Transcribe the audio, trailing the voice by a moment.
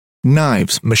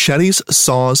Knives, machetes,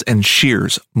 saws, and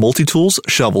shears, multi-tools,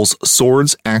 shovels,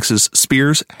 swords, axes,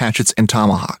 spears, hatchets, and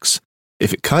tomahawks.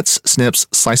 If it cuts, snips,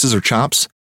 slices, or chops,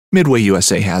 Midway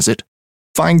USA has it.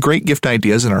 Find great gift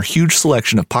ideas in our huge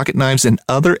selection of pocket knives and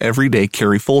other everyday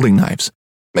carry folding knives.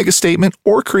 Make a statement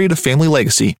or create a family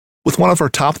legacy with one of our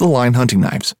top-of-the-line hunting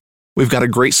knives. We've got a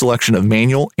great selection of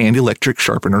manual and electric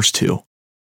sharpeners, too.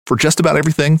 For just about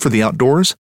everything for the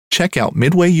outdoors, check out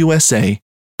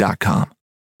MidwayUSA.com.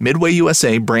 Midway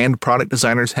USA brand product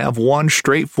designers have one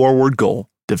straightforward goal: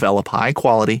 develop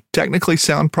high-quality, technically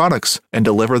sound products and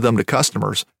deliver them to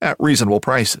customers at reasonable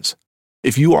prices.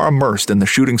 If you are immersed in the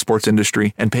shooting sports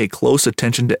industry and pay close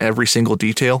attention to every single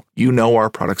detail, you know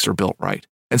our products are built right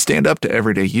and stand up to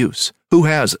everyday use. Who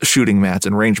has shooting mats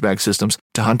and range bag systems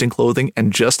to hunting clothing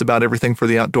and just about everything for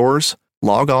the outdoors?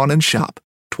 Log on and shop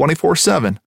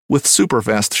 24/7 with super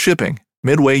fast shipping.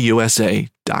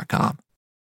 MidwayUSA.com.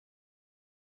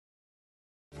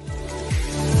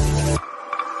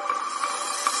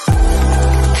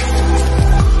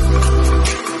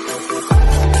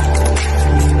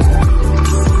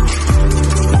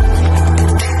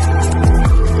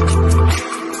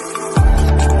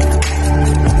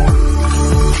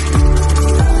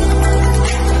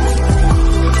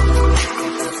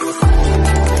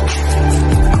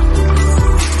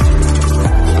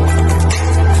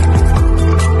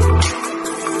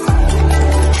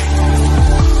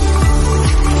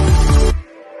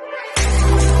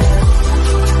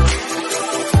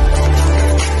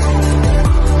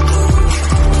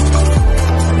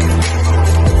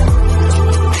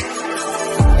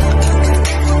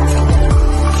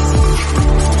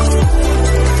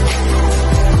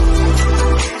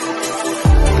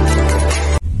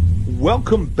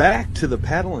 Welcome back to the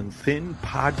Paddle and Fin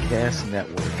Podcast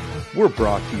Network. We're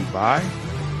brought to you by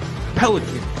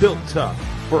Pelican, built tough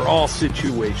for all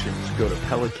situations. Go to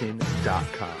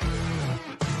pelican.com.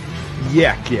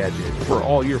 Yak Gadget, for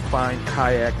all your fine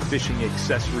kayak fishing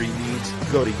accessory needs.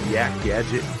 Go to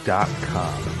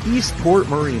yakgadget.com. Eastport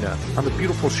Marina, on the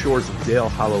beautiful shores of Dale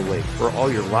Hollow Lake. For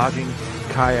all your lodging,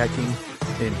 kayaking,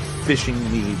 and fishing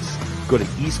needs, go to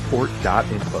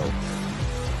eastport.info.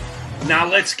 Now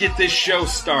let's get this show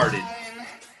started.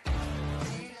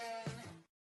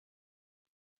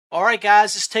 All right,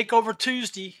 guys, it's Takeover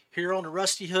Tuesday here on the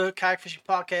Rusty Hook Kayak Fishing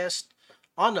Podcast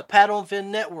on the Paddle and Fin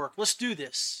Network. Let's do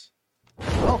this.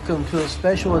 Welcome to a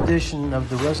special edition of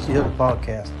the Rusty Hook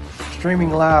Podcast, streaming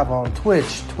live on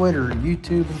Twitch, Twitter,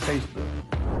 YouTube, and Facebook.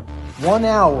 1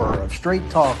 hour of straight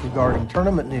talk regarding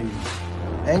tournament news,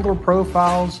 angler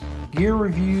profiles, gear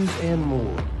reviews, and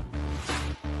more.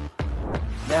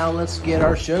 Now let's get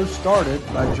our show started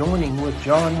by joining with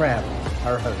John Rapp,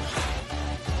 our host.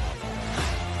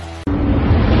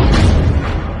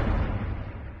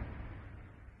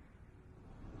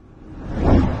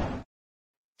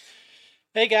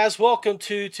 Hey guys, welcome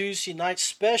to Tuesday Night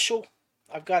Special.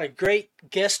 I've got a great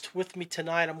guest with me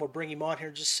tonight. I'm going to bring him on here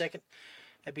in just a second.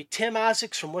 That'd be Tim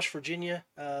Isaacs from West Virginia.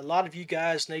 A lot of you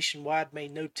guys nationwide may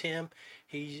know Tim.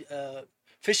 He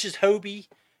fishes Hobie,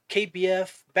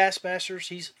 KBF, Bassmasters.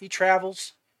 He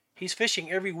travels. He's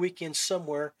fishing every weekend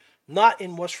somewhere, not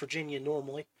in West Virginia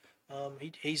normally.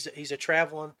 He's a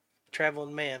traveling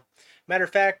man. Matter of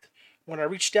fact, when I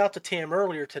reached out to Tim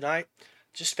earlier tonight,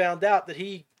 just found out that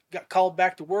he got called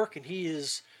back to work and he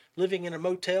is living in a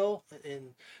motel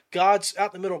in out in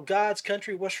the middle of God's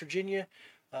country, West Virginia,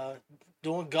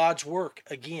 doing God's work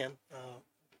again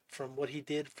from what he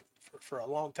did for a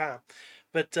long time.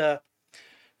 But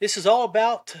this is all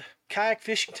about kayak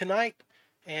fishing tonight,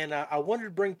 and I wanted to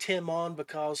bring Tim on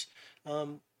because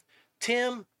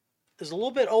Tim is a little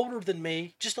bit older than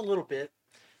me, just a little bit,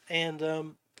 and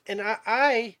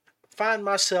I find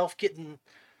myself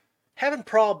having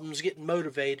problems getting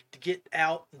motivated to get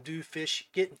out and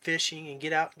getting fishing and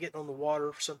get out and getting on the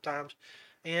water sometimes,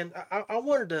 and I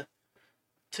wanted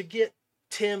to get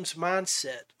Tim's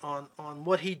mindset on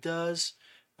what he does,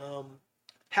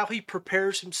 how he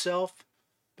prepares himself.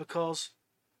 Because,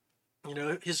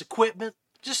 his equipment,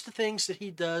 just the things that he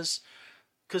does,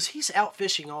 because he's out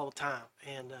fishing all the time.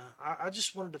 And I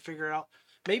just wanted to figure out,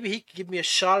 maybe he could give me a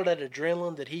shot at that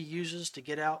adrenaline that he uses to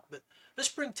get out. But let's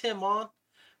bring Tim on,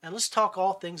 and let's talk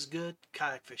all things good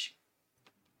kayak fishing.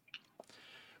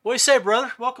 What do you say,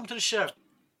 brother? Welcome to the show.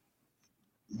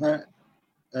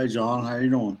 Hey, John. How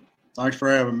you doing? Thanks for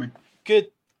having me.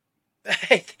 Good.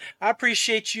 Hey, I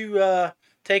appreciate you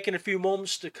taking a few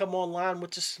moments to come online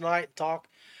with us tonight and talk.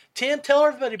 Tim, tell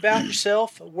everybody about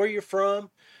yourself, where you're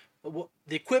from,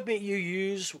 the equipment you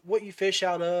use, what you fish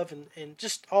out of, and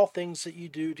just all things that you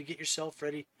do to get yourself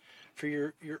ready for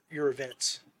your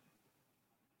events.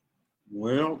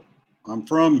 Well, I'm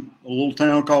from a little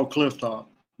town called Clifftop.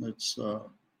 It's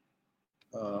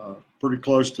pretty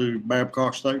close to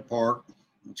Babcock State Park.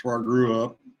 That's where I grew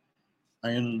up.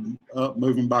 I ended up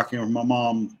moving back in with my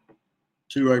mom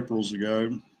 2 Aprils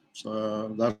ago. So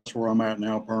that's where I'm at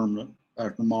now, permanent,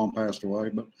 after mom passed away.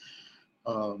 But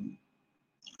I'm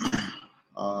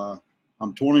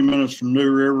 20 minutes from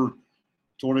New River,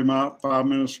 5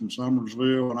 minutes from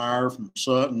Summersville, an hour from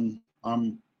Sutton.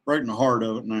 I'm right in the heart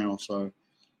of it now. So,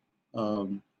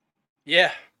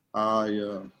 yeah,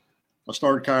 I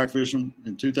started kayak fishing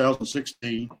in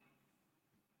 2016.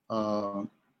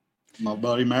 My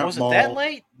buddy Matt was it Ball that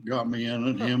late? got me in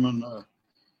it. Him and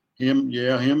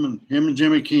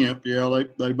Jimmy Kemp. Yeah,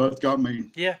 they both got me.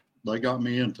 Yeah, they got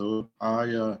me into it.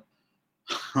 I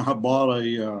bought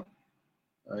a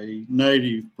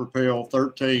native Propel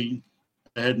 13.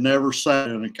 I had never sat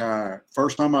in a kayak.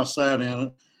 First time I sat in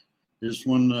it is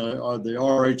when the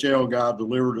RHL guy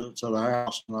delivered it to the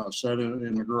house, and I sat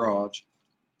in the garage.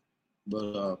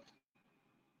 But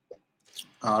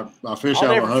I fish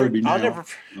out of Hobie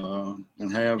now,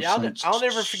 and have since. I'll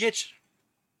never forget you.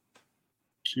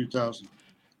 2000.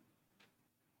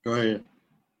 Go ahead.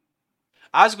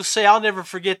 I was gonna say I'll never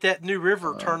forget that New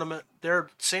River tournament there at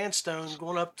Sandstone,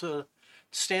 going up to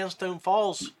Sandstone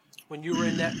Falls when you were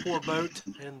in that poor boat.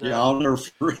 And yeah, I'll never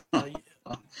forget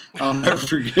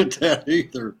that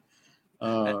either.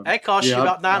 That cost you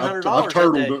about $900. I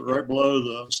turtled it right below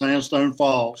the Sandstone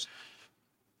Falls.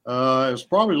 It was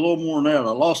probably a little more than that.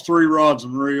 I lost 3 rods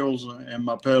and reels and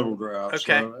my pedal drive.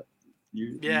 Okay. So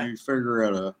you figure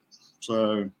it out.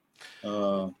 So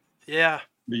yeah.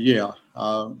 But yeah,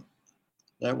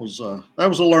 that was a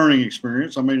learning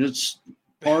experience. I mean, it's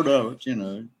part of it, you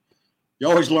know. You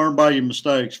always learn by your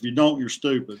mistakes. If you don't, you're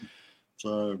stupid.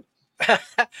 So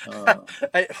well,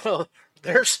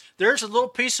 there's a little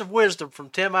piece of wisdom from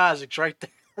Tim Isaacs right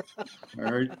there.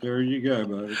 All right, there you go,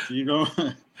 buddy. If you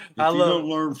don't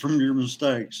learn from your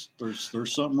mistakes,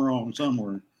 there's something wrong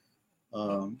somewhere.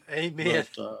 Amen.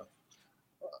 But,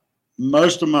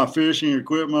 most of my fishing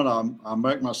equipment, I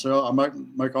make myself. I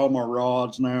make all my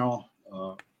rods now.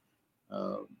 I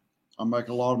make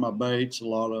a lot of my baits, a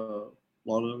lot of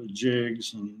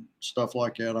jigs and stuff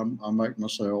like that. I make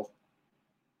myself.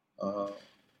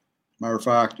 Matter of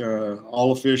fact,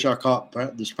 all the fish I caught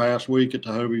this past week at the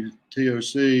Hobie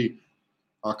TOC,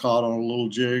 I caught on a little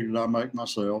jig that I make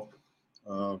myself.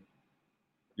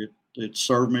 It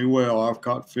served me well. I've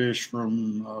caught fish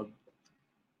from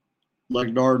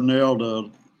Lake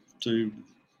Dardanelle to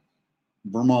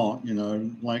Vermont, you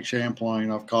know, Lake Champlain.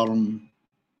 I've caught them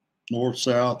north,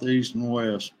 south, east, and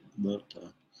west. But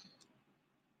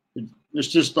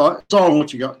it's all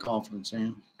what you got confidence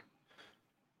in.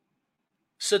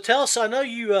 So tell us, I know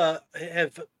you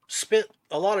have spent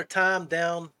a lot of time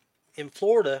down in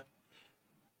Florida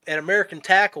at American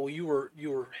Tackle. You were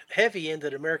heavy into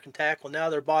the American Tackle. Now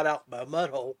they're bought out by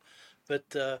Mudhole. But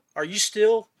are you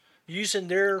still using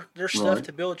their stuff Right.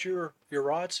 to build your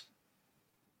rods?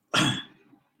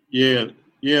 Yeah,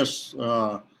 yes.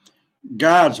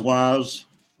 Guides wise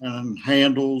and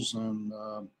handles and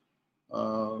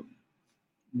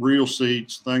reel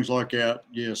seats, things like that.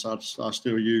 Yes, I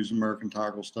still use American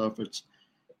Tackle stuff. It's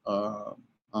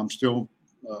I'm still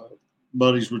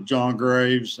buddies with John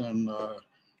Graves, and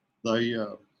they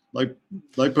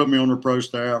put me on their pro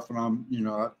staff, and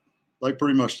they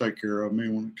pretty much take care of me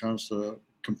when it comes to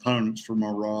components for my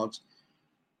rods.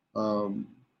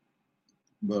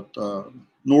 But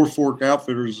North Fork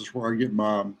Outfitters is where I get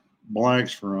my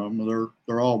blanks from.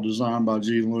 They're all designed by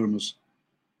G. Loomis,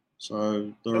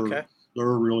 so they're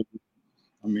really.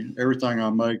 I mean, everything I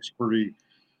make is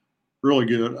really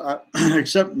good.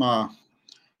 Except I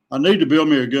need to build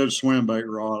me a good swim bait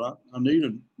rod. I need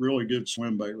a really good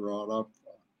swim bait rod.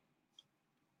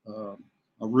 I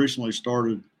recently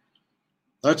started.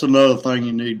 That's another thing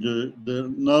you need to.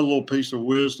 Another little piece of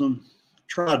wisdom: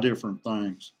 try different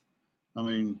things. I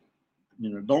mean,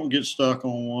 don't get stuck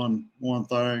on one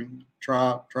thing.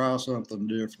 Try something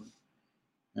different.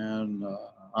 And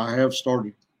I have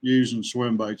started using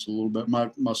swim baits a little bit. My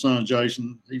son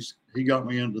Jason, he got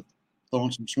me into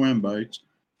throwing some swim baits,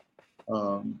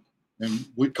 and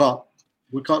we caught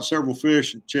several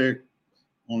fish at Check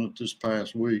on it this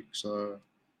past week. So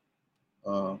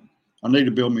I need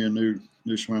to build me a new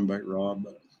swim bait rod,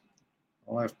 but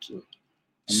I'll have to.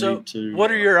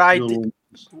 What are your ideas?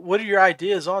 What are your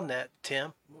ideas on that,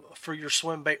 Tim, for your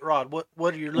swim bait rod?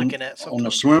 What are you looking at? On the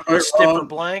swim bait rod,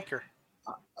 blank, or?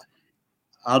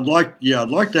 I'd like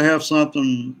to have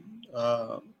something.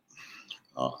 I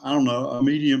don't know, a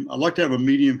medium. I'd like to have a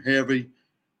medium heavy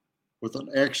with an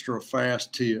extra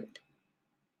fast tip.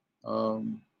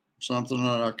 something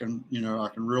that I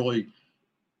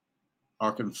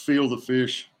can feel the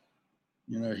fish,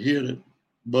 hit it,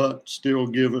 but still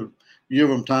give them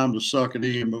time to suck it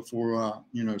in before I,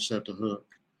 set the hook.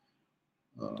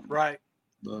 Right.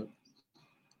 But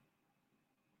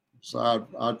so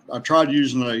I tried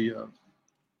using I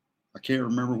can't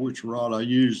remember which rod I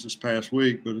used this past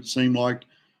week, but it seemed like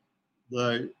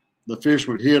the fish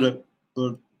would hit it,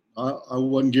 but I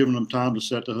wasn't giving them time to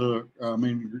set the hook. I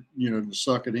mean, to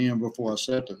suck it in before I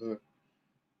set the hook.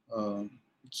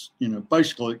 It's,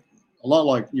 basically a lot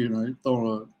like, throwing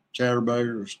a chatterbait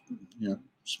or,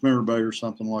 spinnerbait or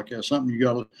something like that. Something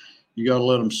you gotta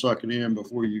let them suck it in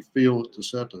before you feel it to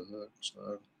set the hook.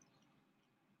 So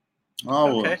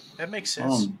okay, that makes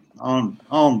sense.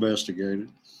 I'll investigate it,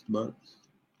 but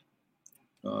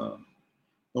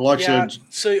like I said,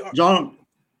 so John,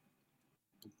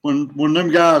 when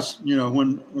them guys,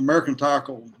 when American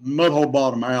Tackle Mudhole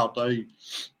bought them out, they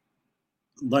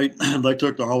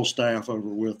took the whole staff over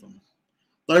with them.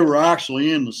 They were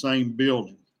actually in the same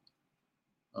building.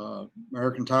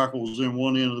 American Tackle was in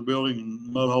one end of the building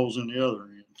and Mudhole's in the other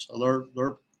end. So they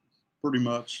were pretty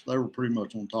much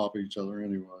on top of each other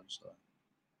anyway. So.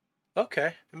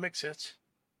 Okay, that makes sense.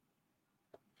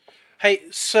 Hey,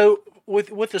 so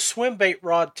with the swim bait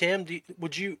rod, Tim,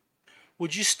 would you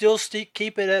still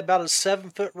keep it at about a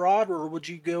 7-foot rod, or would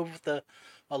you go with a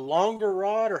longer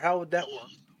rod, or how would that work?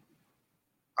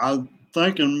 I'm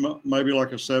thinking maybe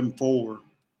like a 7.4.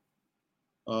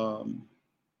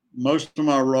 Most of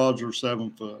my rods are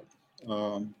 7 foot.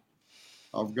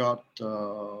 I've got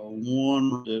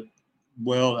one that,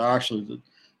 actually,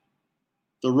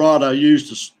 the rod I use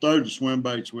to stow the swim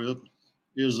baits with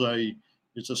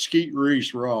it's a Skeet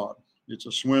Reese rod. It's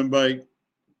a swim bait,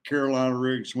 Carolina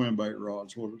rig swim bait rod.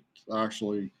 It's what it's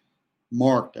actually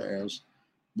marked as.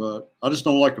 But I just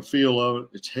don't like the feel of it.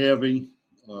 It's heavy.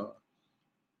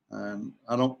 And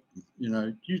I don't,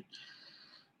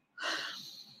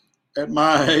 at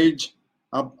my age,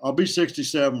 I'll be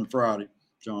 67 Friday,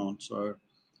 John. So,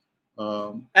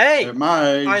 hey, at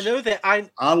my age, I know that. I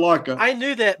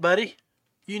knew that, buddy.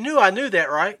 You knew I knew that,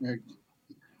 right?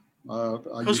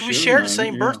 Because we share the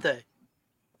same birthday.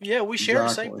 Yeah, we share the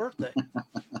same birthday.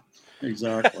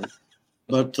 Exactly.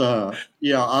 But you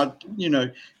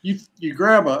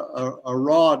grab a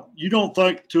rod. You don't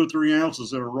think 2 or 3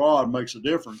 ounces in a rod makes a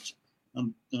difference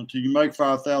until you make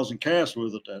 5,000 casts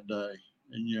with it that day,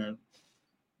 and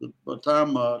by the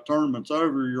time tournament's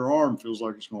over, your arm feels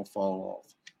like it's going to fall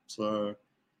off. So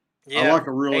yeah, I like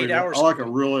a really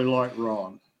light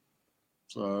rod.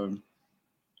 So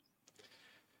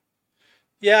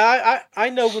yeah, I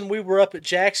know when we were up at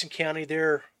Jackson County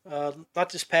there, not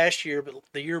this past year, but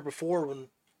the year before, when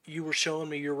you were showing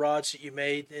me your rods that you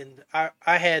made, and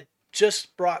I had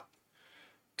just brought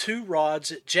 2 rods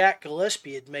that Jack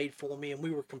Gillespie had made for me, and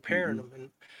we were comparing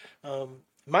them. And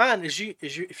mine,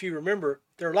 if you remember,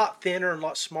 they're a lot thinner and a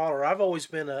lot smaller. I've always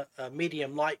been a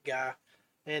medium light guy,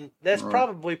 and that's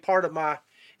probably part of my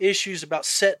issues about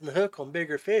setting the hook on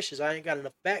bigger fish. Is I ain't got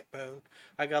enough backbone.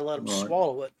 I gotta let them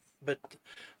swallow it. But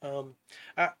I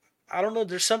don't know.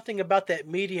 There's something about that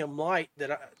medium light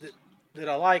that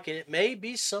I like, and it may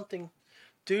be something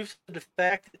due to the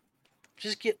fact that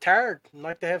just get tired and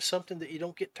like to have something that you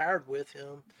don't get tired with.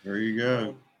 There you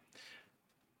go.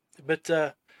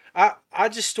 But I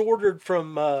just ordered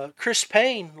from Chris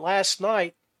Payne last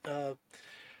night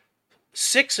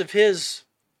 6 of his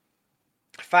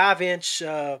 5-inch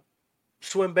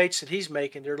swim baits that he's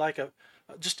making. They're like an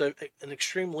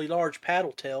extremely large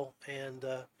paddle tail, and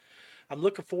I'm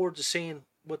looking forward to seeing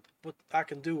what I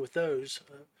can do with those,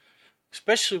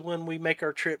 especially when we make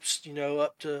our trips,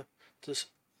 up to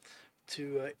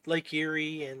Lake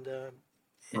Erie and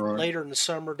later in the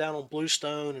summer down on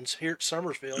Bluestone and here at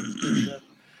Summersville. And,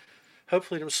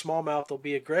 hopefully, them smallmouth will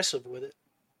be aggressive with it.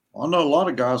 I know a lot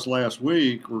of guys last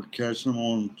week were catching them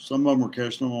on. Some of them were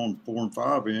catching them on 4 and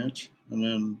 5 inch, and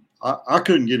then I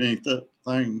couldn't get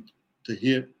anything to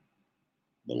hit,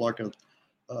 but like a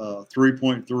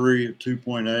 3.3, a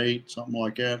 2.8, something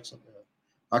like that. So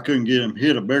I couldn't get him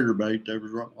hit a bigger bait. They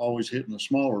were always hitting a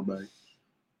smaller bait.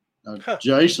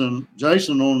 Jason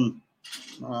on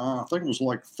I think it was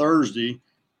like Thursday,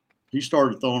 he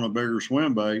started throwing a bigger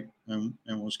swim bait and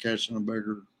was catching a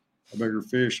bigger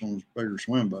fish on his bigger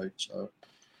swim bait. So,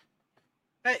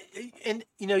 and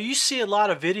you see a lot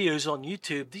of videos on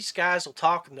YouTube. These guys will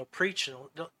talk and they'll preach and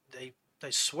they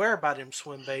swear by them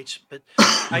swim baits. But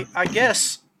I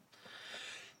guess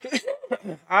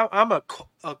I'm a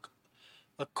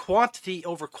quantity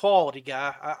over quality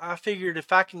guy. I figured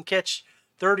if I can catch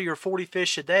 30 or 40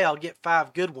 fish a day, I'll get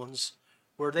 5 good ones.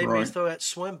 where they may throw that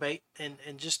swim bait and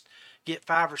just get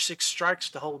 5 or 6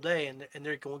 strikes the whole day, and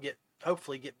they're going to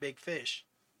hopefully get big fish.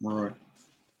 Right.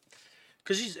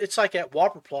 Because it's like that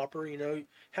whopper plopper,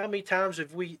 how many times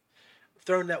have we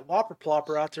thrown that whopper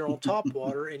plopper out there on top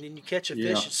water, and then you catch a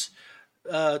fish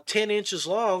that's 10 inches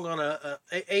long on a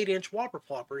 8-inch whopper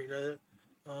plopper,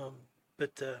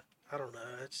 but I don't know.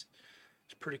 It's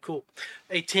pretty cool.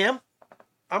 Hey, Tim,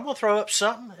 I'm going to throw up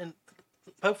something, and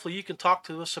hopefully you can talk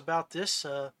to us about this.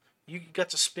 You got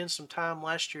to spend some time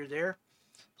last year there.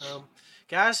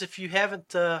 Guys, if you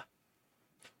haven't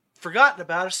forgotten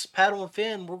about us, Paddle and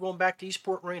Fin, we're going back to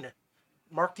Eastport Marina.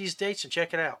 Mark these dates and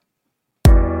check it out.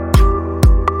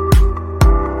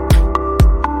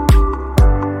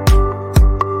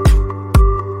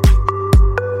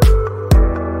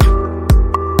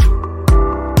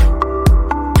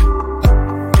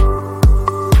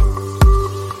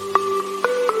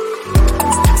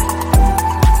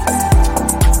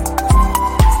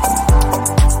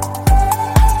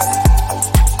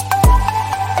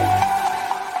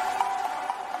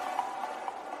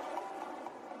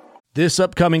 This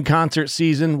upcoming concert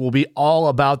season will be all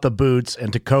about the boots, and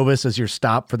Tecovas is your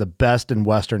stop for the best in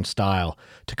Western style.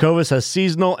 Tecovas has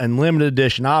seasonal and limited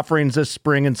edition offerings this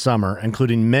spring and summer,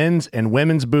 including men's and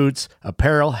women's boots,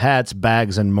 apparel, hats,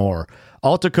 bags, and more.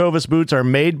 All Tecovas boots are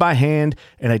made by hand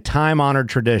in a time-honored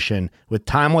tradition with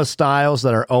timeless styles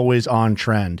that are always on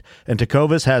trend. And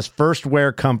Tecovas has first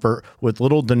wear comfort with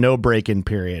little to no break-in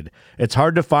period. It's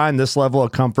hard to find this level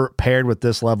of comfort paired with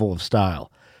this level of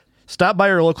style. Stop by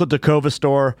your local Tecovas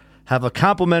store, have a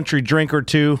complimentary drink or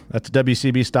two, that's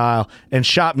WCB style, and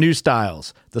shop new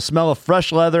styles. The smell of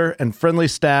fresh leather and friendly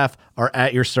staff are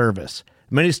at your service.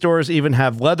 Many stores even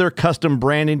have leather custom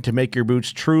branding to make your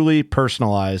boots truly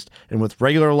personalized. And with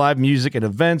regular live music and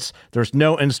events, there's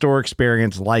no in-store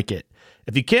experience like it.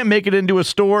 If you can't make it into a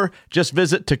store, just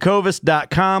visit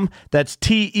tecovas.com. That's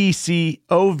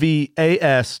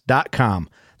TECOVAS.com.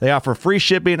 They offer free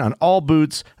shipping on all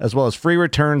boots, as well as free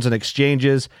returns and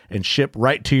exchanges, and ship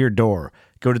right to your door.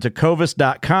 Go to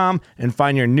tecovas.com and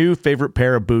find your new favorite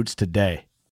pair of boots today.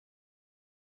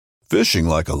 Fishing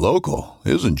like a local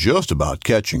isn't just about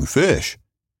catching fish.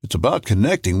 It's about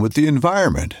connecting with the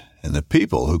environment and the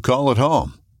people who call it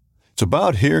home. It's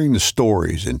about hearing the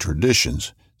stories and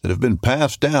traditions that have been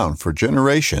passed down for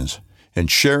generations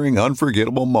and sharing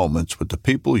unforgettable moments with the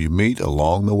people you meet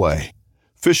along the way.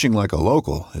 Fishing like a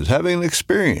local is having an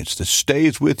experience that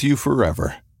stays with you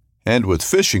forever. And with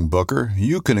Fishing Booker,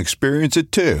 you can experience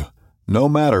it too, no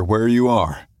matter where you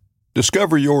are.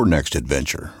 Discover your next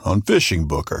adventure on Fishing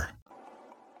Booker.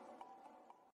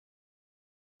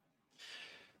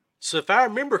 So if I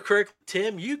remember correctly,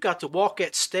 Tim, you got to walk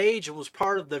that stage and was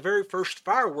part of the very first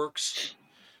fireworks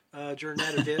during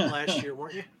that event last year,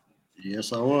 weren't you?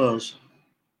 Yes, I was.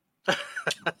 I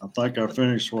think I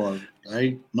finished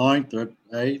eighth or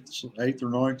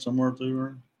ninth, somewhere through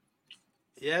there.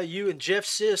 Yeah, you and Jeff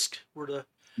Sisk were the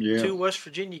two West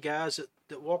Virginia guys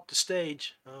that walked the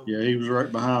stage. Yeah, he was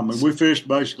right behind me. We fished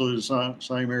basically the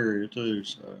same area too,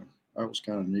 so that was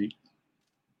kind of neat.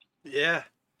 Yeah.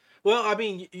 Well, I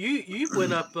mean, you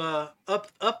went up the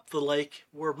lake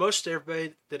where most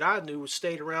everybody that I knew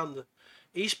stayed around the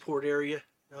Eastport area.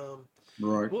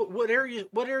 Right. What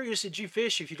areas did you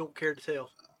fish, if you don't care to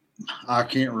tell? I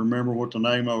can't remember what the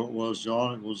name of it was,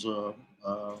 John. It was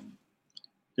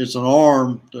it's an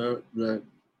arm that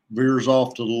veers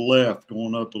off to the left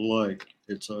going up the lake.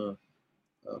 It's a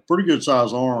pretty good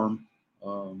size arm.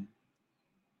 I'd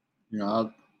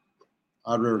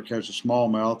rather catch a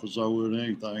smallmouth as I would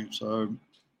anything. So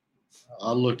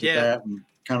I looked at that and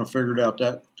kind of figured out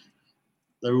that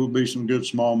there would be some good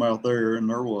smallmouth there, and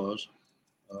there was.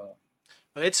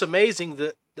 It's amazing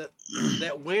that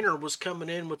winter was coming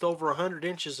in with over 100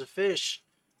 inches of fish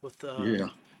with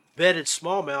bedded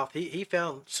smallmouth. He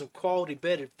found some quality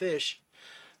bedded fish.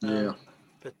 But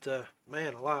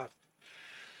man alive.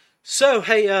 So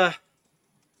hey,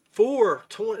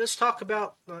 let's talk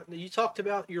about. You talked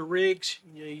about your rigs.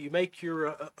 You make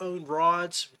your own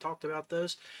rods. We talked about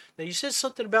those. Now you said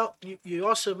something about you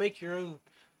also make your own.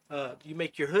 You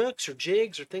make your hooks or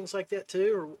jigs or things like that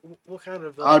too, or what kind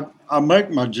of? I make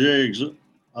my jigs.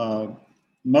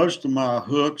 Most of my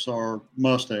hooks are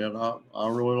mustad. I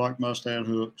really like mustad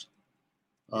hooks.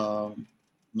 Now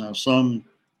some,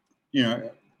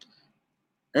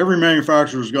 every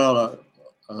manufacturer's got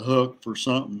a hook for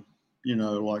something.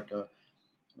 Like I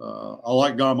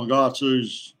like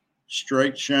Gamakatsu's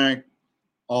straight shank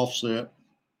offset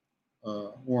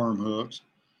worm hooks.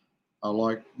 I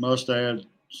like Mustad's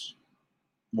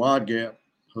wide gap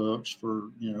hooks for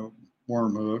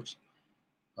worm hooks.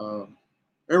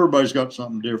 everybody's got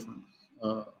something different.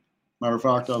 Matter of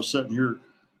fact, I was sitting here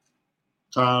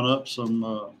tying up some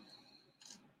I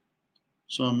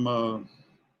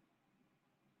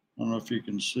don't know if you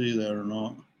can see that or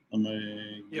not.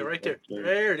 Yeah, right there.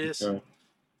 There it is. Okay.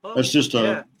 Oh, That's just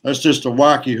a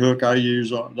wacky hook I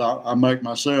use. I make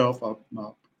myself. I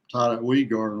tie that weed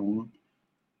guard on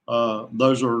them.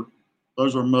 Those are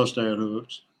mustad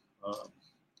hooks.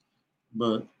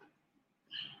 But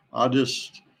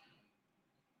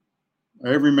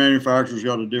every manufacturer's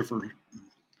got a different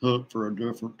hook for a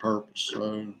different purpose.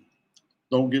 So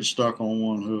don't get stuck on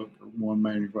one hook or one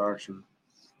manufacturer.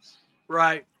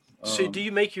 Right. So do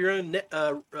you make your own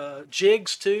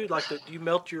jigs too? Like do you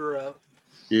melt your?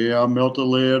 Yeah, I melt the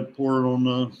lead, pour it on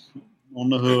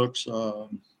the hooks.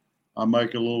 I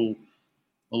make a little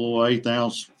 1/8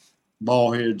 ounce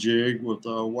ball head jig with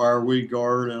a wire weed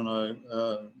guard and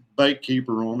a bait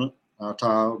keeper on it. I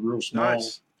tie a real small,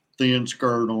 thin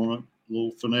skirt on it, a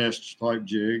little finesse type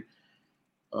jig.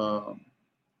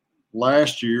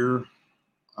 Last year,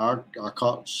 I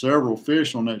caught several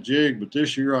fish on that jig, but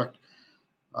this year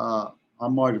I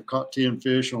might have caught 10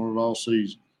 fish on it all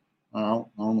season. I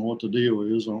don't know what the deal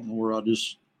is. I don't know where I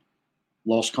just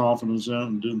lost confidence in it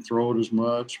and didn't throw it as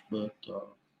much, but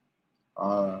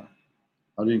I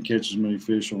didn't catch as many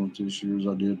fish on it this year as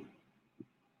I did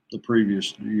the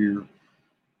previous year.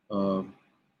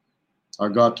 I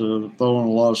got to throwing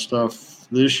a lot of stuff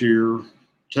this year,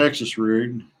 Texas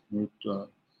rigged with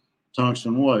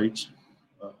tungsten weights,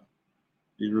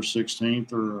 either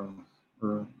 16th or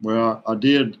well, I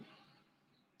did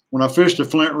when I fished the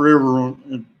Flint River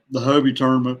in the Hobie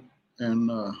tournament,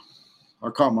 and I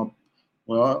caught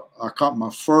my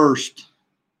first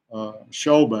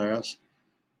shoal bass,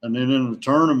 and then in the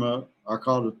tournament I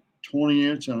caught a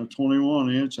 20-inch and a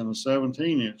 21-inch and a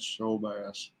 17-inch shoal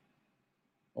bass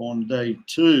on day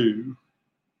 2.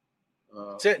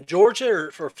 Is that in Georgia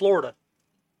or for Florida?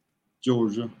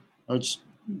 Georgia. That's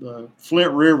the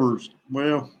Flint River's.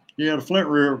 Well, yeah, the Flint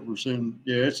River's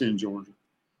it's in Georgia.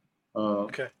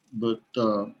 Okay. But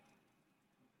I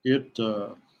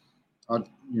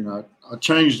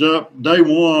changed up. Day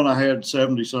 1, I had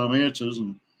 70 some inches,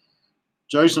 and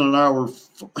Jason and I were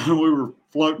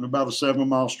floating about a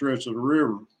 7-mile stretch of the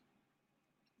river,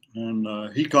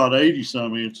 and he caught 80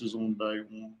 some inches on day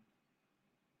 1.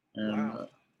 And wow.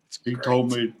 He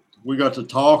told me, we got to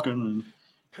talking, and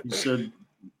he said,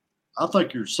 "I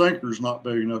think your sinker's not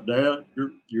big enough, Dad.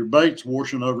 Your bait's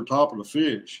washing over top of the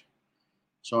fish."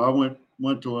 So I went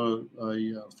to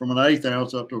from an 1/8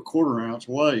 ounce up to a 1/4 ounce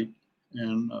weight,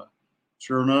 and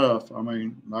sure enough, I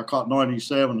mean, I caught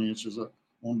 97 inches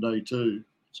on day 2.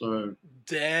 So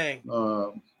dang,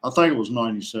 I think it was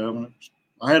 97.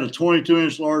 I had a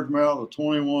 22-inch largemouth, a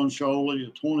 21 shoalie,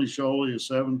 a 20 shoalie, a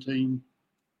 17,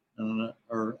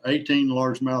 or 18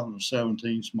 largemouth, and a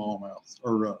 17 smallmouth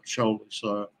or shoalie.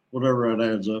 So whatever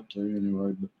that adds up to,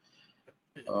 anyway.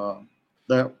 But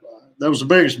that was the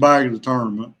biggest bag of the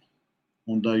tournament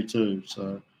on day 2.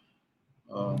 So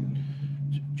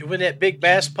did you win that big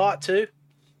bass pot too?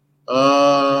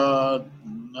 No,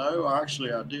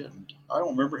 actually I didn't. I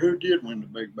don't remember who did win the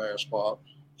big bass pot.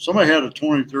 Somebody had a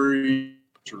 23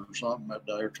 or something that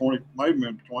day, or 20, maybe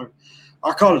 20.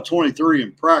 I caught a 23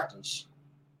 in practice.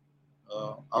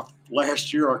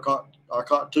 Last year I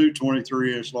caught 2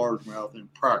 23-inch largemouth in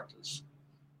practice.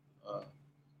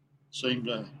 Seemed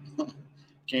to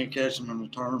can't catch them in the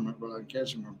tournament, but I can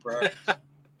catch them in practice.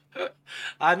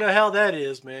 I know how that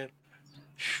is, man.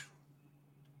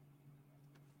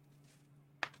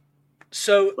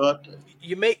 So, do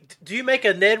you make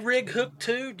a Ned rig hook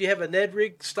too? Do you have a Ned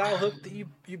rig style hook that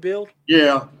you build?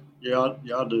 Yeah,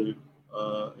 I do.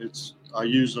 I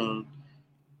use a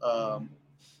guy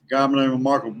by the name of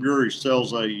Michael Bury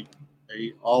sells a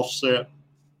offset.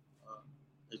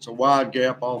 It's a wide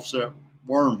gap offset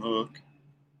worm hook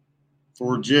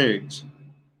for jigs,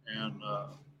 and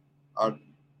I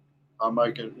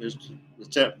make it. It's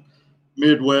that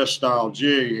Midwest style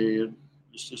jig head.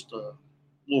 It's just a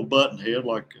little button head,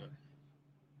 like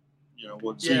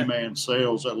what Z-Man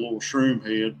sells, that little shroom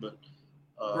head. But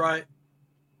right,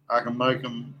 I can make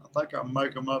them. I think I can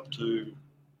make them up to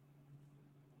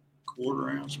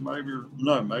 1/4 ounce, maybe, or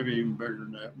no, maybe even bigger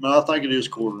than that. No, I think it is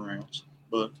 1/4 ounce.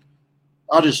 But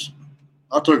I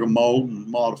took a mold and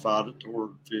modified it to where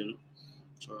it fitted.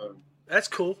 So that's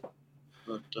cool.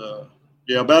 But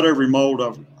about every mold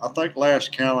I think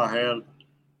last count I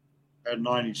had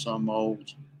 90 some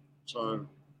molds. So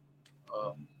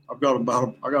I got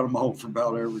a mold for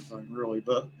about everything really,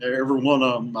 but every one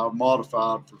of them I've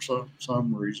modified for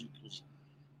some reason, because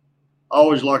I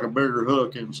always like a bigger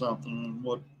hook in something, and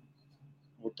what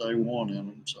what they want in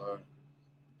them. So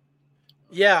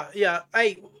Yeah.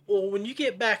 Hey, well, when you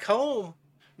get back home,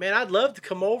 man, I'd love to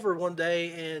come over one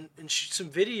day and shoot some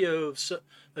videos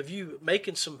of you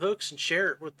making some hooks and share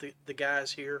it with the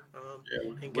guys here yeah,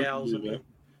 and we can gals. I do that. mean,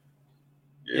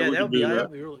 Yeah, we can do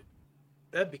that.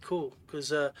 That'd be cool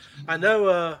because I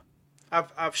know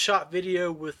I've shot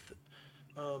video with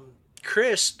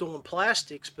Chris doing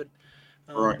plastics, but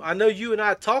Right. I know you and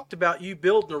I talked about you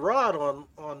building a rod on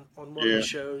one of Yeah. the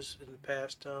shows in the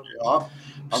past. Yeah,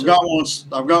 I've got one.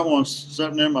 I've got one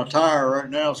sitting in my tire right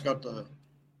now. It's got the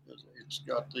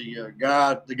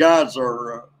guide. The guides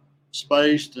are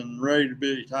spaced and ready to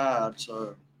be tied,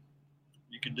 so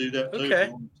you can do that too. Okay. If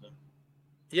you want to.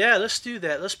 Yeah, let's do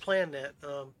that. Let's plan that.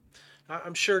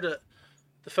 I'm sure the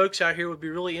folks out here would be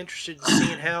really interested in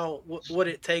seeing what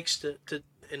it takes to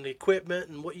and the equipment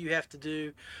and what you have to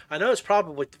do. I know it's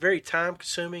probably very time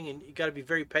consuming and you got to be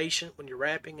very patient when you're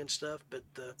wrapping and stuff. But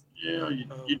yeah,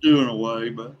 you do in a way,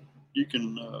 but you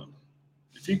can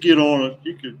if you get on it,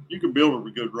 you can build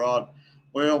a good rod.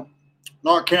 Well,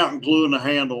 not counting gluing the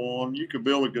handle on, you can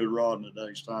build a good rod in a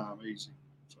day's time, easy.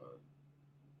 So,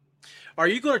 are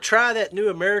you going to try that new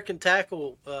American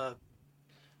Tackle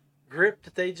grip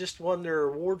that they just won their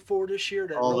award for this year?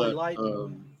 That really light.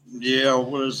 Yeah,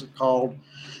 what is it called?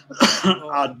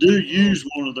 I do use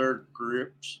one of their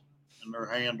grips and their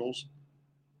handles.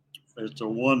 It's a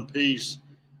one piece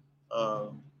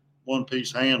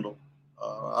handle.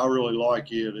 I really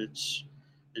like it. It's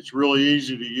really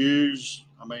easy to use.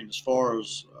 I mean, as far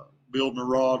as building a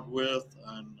rod with,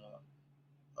 and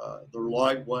they're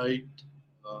lightweight.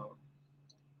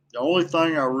 The only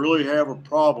thing I really have a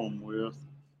problem with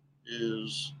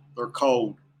is they're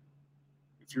cold.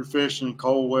 If you're fishing in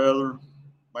cold weather,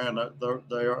 man,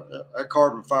 that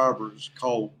carbon fiber is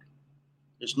cold.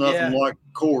 It's nothing like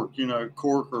cork,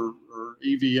 cork or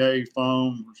EVA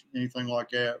foam or anything like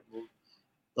that. Well,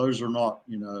 those are not,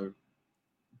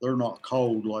 they're not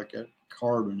cold like that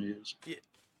carbon is. Yeah.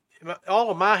 All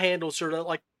of my handles are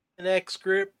like an X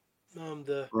grip.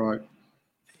 Right.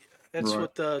 That's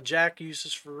what Jack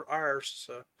uses for ours.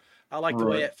 So I like the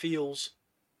way it feels.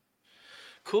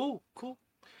 Cool.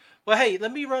 Well, hey,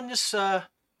 let me run this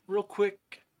real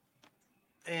quick,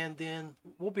 and then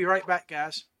we'll be right back,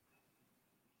 guys.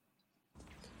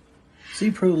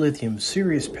 Z-Pro Lithium,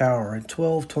 serious power at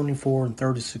 12, 24, and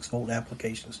 36 volt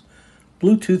applications.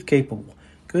 Bluetooth capable.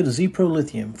 Go to Z-Pro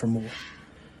Lithium for more.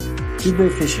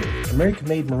 Dubro Fishing,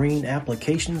 American-made marine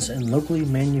applications and locally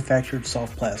manufactured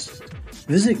soft plastics.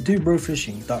 Visit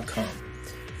dubrofishing.com.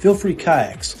 Feel Free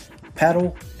Kayaks,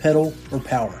 paddle, pedal, or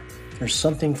power. There's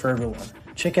something for everyone.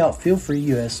 Check out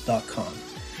feelfreeus.com.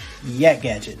 Yak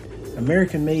Gadget,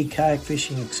 American-made kayak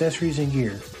fishing accessories and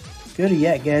gear. Go to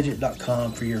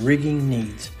yakgadget.com for your rigging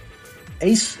needs.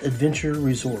 Ace Adventure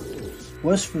Resort,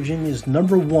 West Virginia's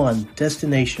 #1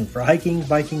 destination for hiking,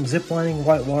 biking, ziplining,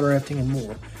 whitewater rafting, and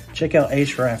more. Check out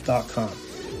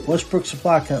aceraft.com. Westbrook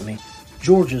Supply Company,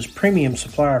 Georgia's premium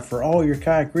supplier for all your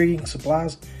kayak rigging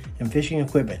supplies and fishing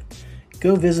equipment.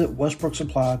 Go visit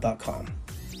westbrooksupply.com.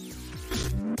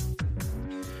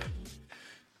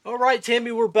 All right,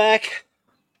 Timmy, we're back.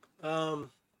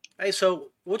 Hey, so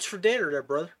what's for dinner there,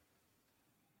 brother?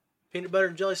 Peanut butter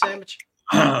and jelly sandwich?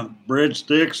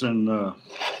 Breadsticks and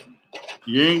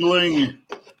Yingling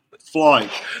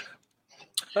Flight.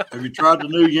 Have you tried the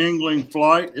new Yingling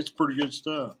Flight? It's pretty good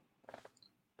stuff.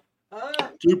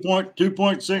 2.6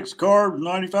 carbs,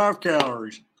 95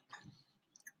 calories.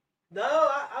 No,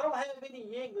 I don't have any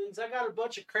Yinglings. I got a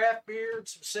bunch of craft beer and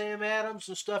some Sam Adams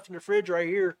and stuff in the fridge right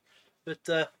here.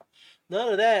 But none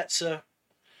of that. So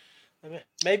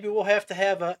maybe we'll have to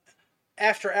have a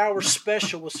after-hours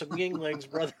special with some Yinglings,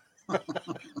 brother.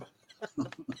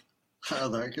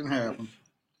 That can happen.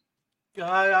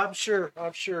 I'm sure.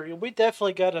 We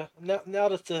definitely got to, now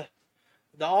that the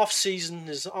off season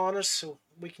is on us, so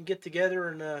we can get together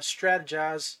and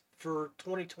strategize for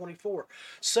 2024.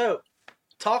 So,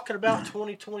 talking about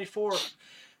 2024,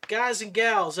 guys and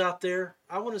gals out there,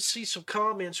 I want to see some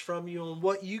comments from you on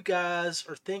what you guys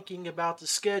are thinking about the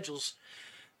schedules.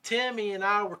 Timmy and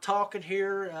I were talking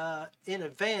here in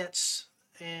advance,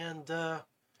 and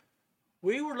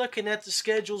we were looking at the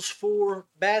schedules for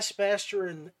Bassmaster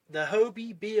and the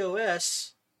Hobie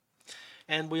BOS.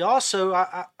 And we also,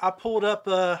 I pulled up,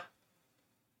 let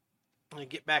me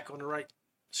get back on the right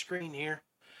screen here.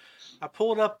 I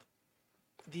pulled up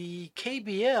the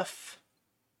KBF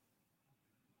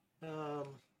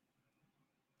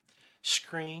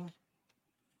screen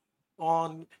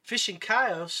on Fishing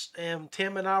Coyotes, and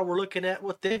Tim and I were looking at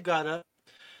what they've got up.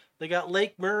 They got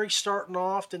Lake Murray starting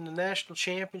off in the national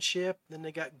championship. Then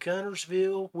they got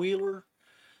Gunnersville, Wheeler,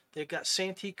 They've got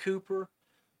Santee Cooper,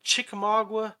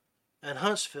 Chickamauga, and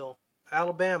Huntsville,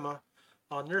 Alabama,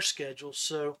 on their schedule.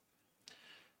 So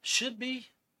should be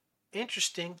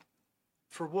interesting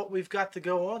for what we've got to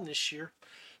go on this year.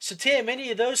 So Tim,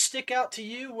 any of those stick out to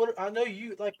you? What I know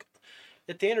you like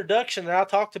at the introduction that I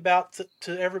talked about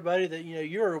to everybody that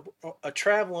you're a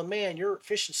traveling man. You're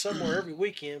fishing somewhere every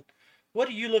weekend. What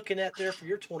are you looking at there for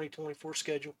your 2024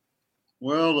 schedule?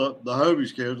 Well, the Hobie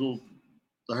schedule,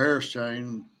 the Harris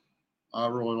chain, I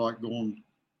really like going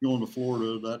to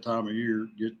Florida at that time of year.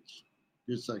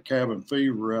 Gets that cabin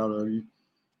fever out of you.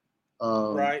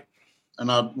 Right. And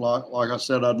like I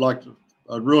said, I'd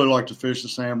really like to fish the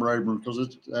Sam Rayburn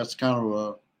because that's kind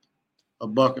of a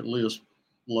bucket list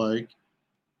lake.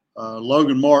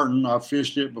 Logan Martin, I've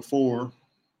fished it before.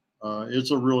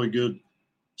 It's a really good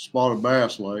spotted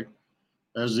bass lake,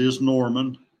 as is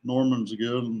Norman. Norman's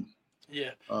good. And,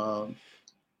 yeah.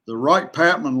 The Wright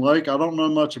Patman Lake, I don't know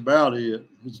much about it.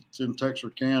 It's in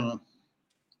Texarkana,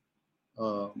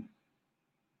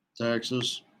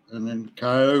 Texas, and then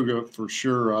Cuyahoga for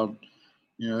sure.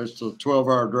 It's a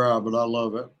 12-hour drive, but I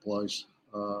love that place.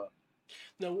 Now,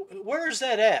 where is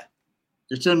that at?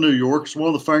 It's in New York. It's one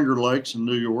of the Finger Lakes in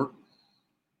New York.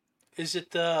 Is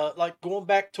it like going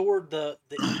back toward the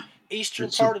eastern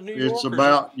part of New York? It's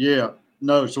about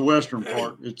no, it's the western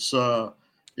part. It's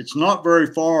not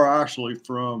very far actually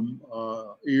from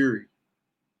Erie.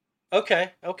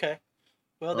 Okay.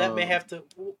 Well, that may have to.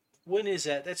 When is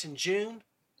that? That's in June.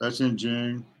 That's in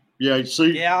June. Yeah, you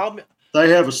see. Yeah, they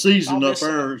have a season up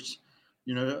there. It's,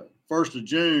 1st of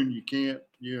June. You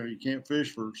can't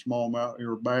fish for smallmouth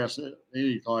or bass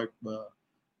any type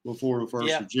before the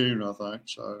 1st of June, I think.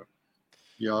 So,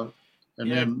 yeah, and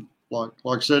then like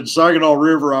I said, Saginaw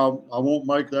River, I won't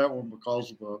make that one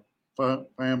because of a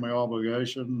family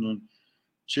obligation. And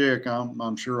Chick,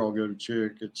 I'm sure I'll go to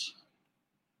Chick.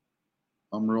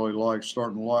 I'm really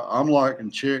I'm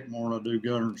liking Chick more than I do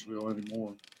Guntersville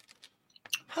anymore.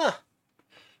 Huh.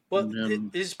 Well,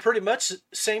 it's pretty much the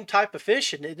same type of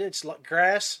fishing, isn't it? It's like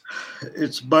grass.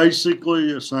 It's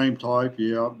basically the same type,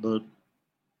 yeah, but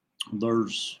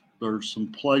there's some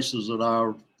places that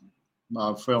I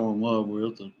fell in love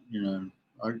with. That,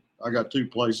 I got 2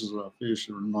 places that I fish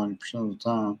 90% of the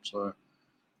time. So,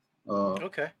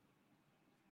 okay.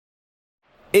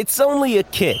 It's only a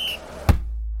kick,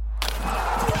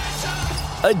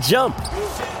 a jump,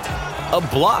 a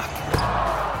block.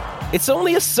 It's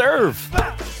only a serve.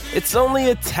 It's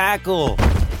only a tackle,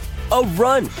 a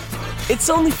run. It's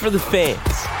only for the fans.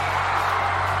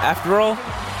 After all,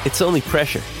 it's only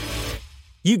pressure.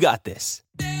 You got this.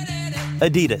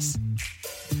 Adidas.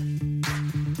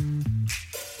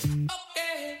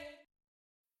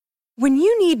 When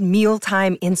you need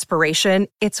mealtime inspiration,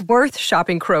 it's worth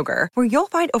shopping Kroger, where you'll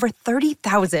find over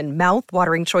 30,000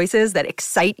 mouth-watering choices that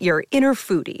excite your inner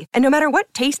foodie. And no matter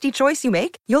what tasty choice you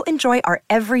make, you'll enjoy our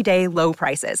everyday low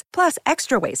prices, plus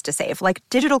extra ways to save, like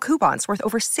digital coupons worth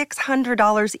over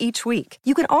 $600 each week.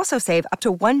 You can also save up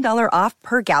to $1 off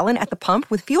per gallon at the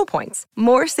pump with fuel points.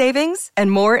 More savings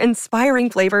and more inspiring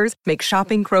flavors make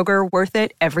shopping Kroger worth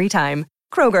it every time.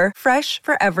 Kroger, fresh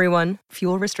for everyone.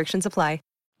 Fuel restrictions apply.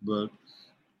 But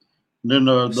then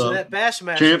so that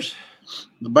Bassmasters.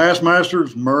 The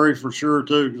Bassmasters, Murray for sure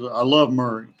too, because I love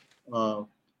Murray.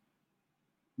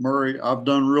 Murray, I've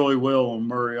done really well on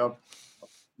Murray. I've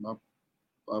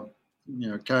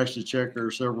cashed a check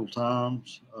there several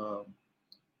times.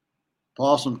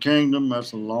 Possum Kingdom,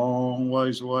 that's a long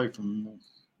ways away from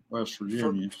West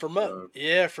Virginia.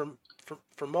 From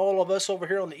all of us over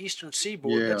here on the eastern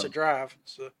seaboard, that's a drive.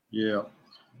 So. Yeah.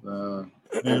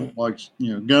 And like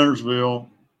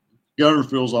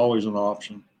Guntersville's always an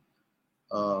option.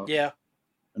 And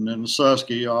then the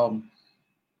Susky,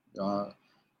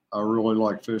 I really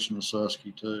like fishing the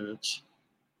Susky too.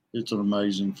 It's an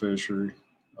amazing fishery.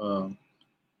 And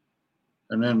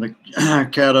then the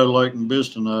Caddo Lake and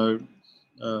Bistineau,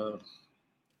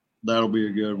 that'll be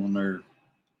a good one there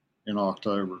in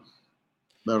October.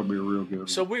 That'll be a real good one.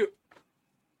 So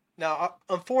Now,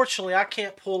 unfortunately, I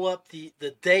can't pull up the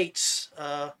dates.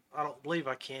 I don't believe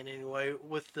I can anyway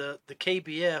with the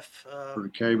KBF. For the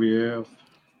KBF,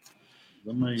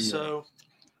 let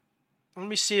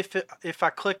me see if I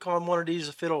click on one of these,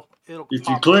 if it'll. If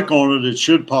you click on it, it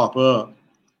should pop up.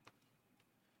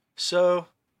 So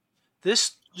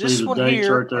this one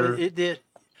here, right, it did.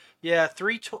 Yeah,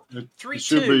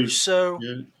 3/2. So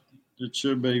it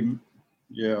should be.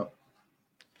 Yeah.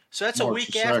 So that's March a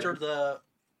week after the.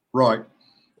 Right.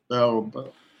 I'll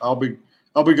be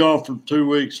gone for 2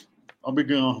 weeks. I'll be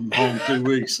gone home 2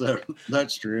 weeks. That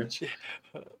stretch.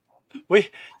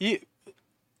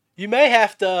 You may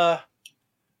have to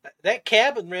that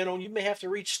cabin rental, you may have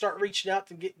to start reaching out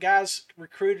to get guys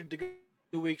recruited to go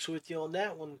 2 weeks with you on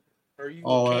that one, or you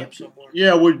can camp somewhere.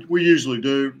 Yeah, we usually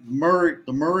do.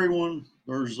 The Murray one.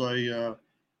 There's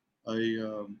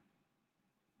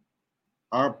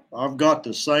I've got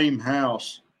the same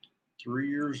house 3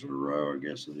 years in a row, I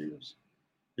guess it is.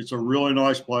 It's a really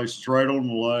nice place. It's right on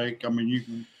the lake. I mean, you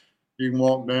can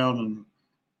walk down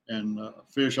and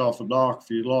fish off the dock if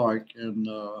you like. And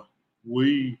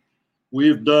we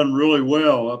have done really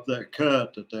well up that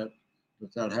cut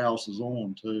that house is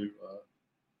on too.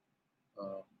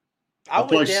 I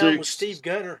went down with Steve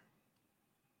Gunner.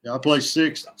 Yeah, I played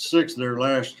sixth there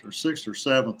last year, 6th or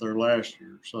 7th there last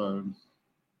year. So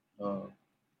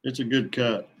it's a good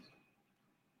cut.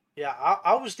 Yeah,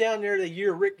 I was down there the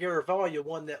year Rick Garavaglia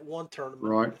won that one tournament.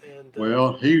 Right. And,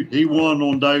 well, he won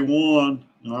on day 1,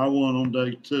 and I won on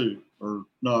day 2. Or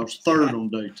no, I was third on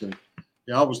day 2.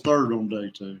 Yeah, I was third on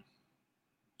day 2.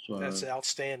 So that's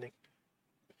outstanding.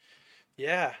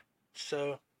 Yeah.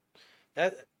 So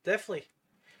that definitely.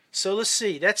 So let's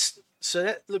see. That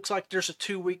looks like there's a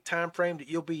 2-week time frame that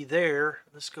you'll be there.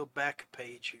 Let's go back a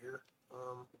page here.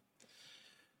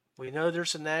 We know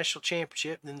there's a national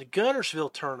championship. And then the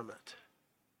Gunnersville tournament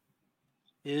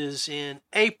is in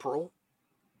April.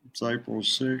 It's April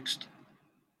 6th.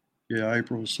 Yeah,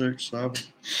 April 6th, 7th.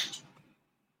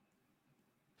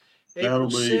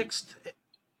 April 6th.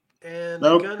 And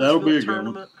that'll be a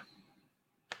tournament.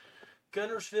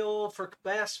 Gunnersville for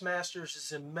Bassmasters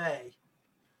is in May.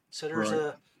 So there's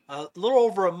a little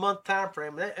over a month time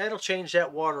frame. That'll change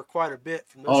that water quite a bit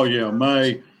from those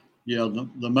May. Yeah,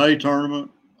 the May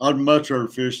tournament. I'd much rather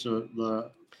fish the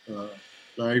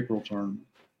April tournament.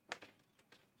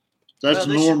 That's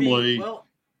normally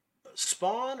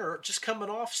spawn or just coming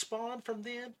off spawn from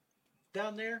then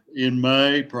down there in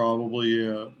May. Probably,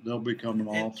 yeah, they'll be coming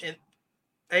off. In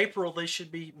April, they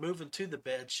should be moving to the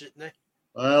bed, shouldn't they?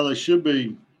 They should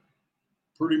be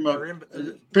pretty much.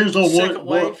 Depends on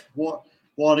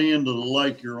what end of the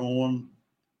lake you're on,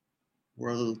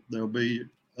 whether they'll be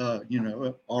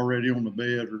already on the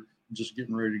bed or just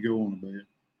getting ready to go on the bed.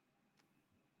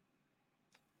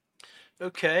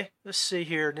 Okay, let's see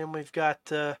here. And then we've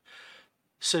got I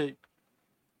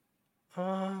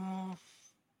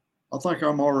think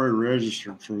I'm already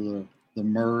registered for the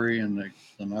Murray and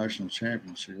the national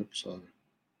championship, so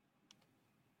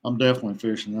I'm definitely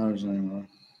fishing those anyway.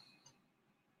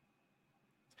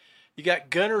 You got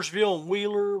Gunnersville and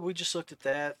Wheeler. We just looked at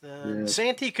that.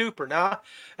 Santee Cooper. Now,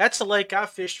 that's a lake I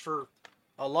fished for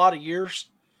a lot of years.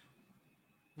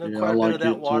 Quite a bit of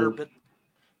that water, but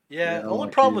only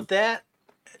problem with that,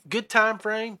 good time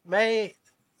frame, May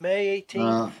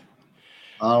 18th.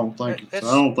 I don't think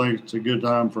it's a good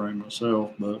time frame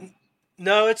myself, but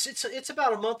no, it's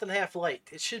about a month and a half late.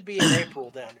 It should be in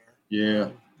April down there. Yeah,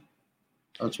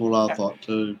 that's what I thought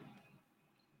too.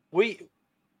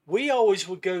 We always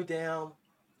would go down.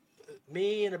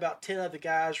 Me and about 10 other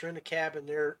guys were in a cabin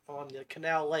there on the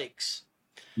Canal Lakes,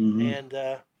 and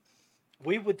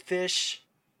we would fish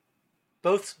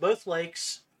both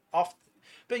lakes off.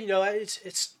 But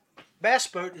it's bass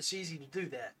boat. It's easy to do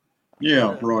that.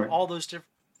 Yeah, right. All those different.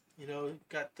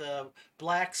 Got the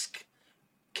Blacks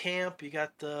camp. You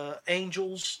got the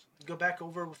Angels. Go back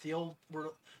over with where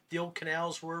the old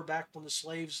canals were back when the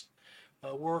slaves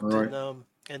worked, right.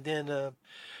 And then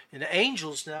in the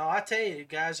Angels. Now I tell you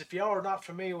guys, if y'all are not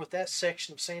familiar with that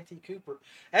section of Santee Cooper,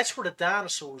 that's where the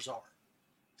dinosaurs are,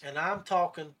 and I'm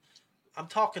talking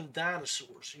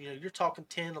dinosaurs. You're talking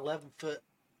 10, 11 foot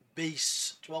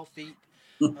beasts, 12 feet.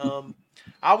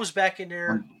 I was back in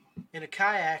there in a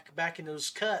kayak back in those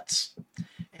cuts,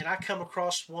 and I come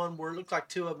across one where it looked like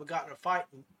 2 of them had gotten in a fight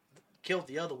and killed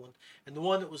the other one, and the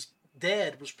one that was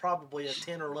dead was probably a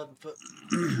 10 or 11 foot.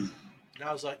 And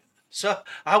I was like, so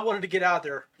I wanted to get out of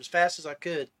there as fast as I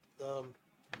could.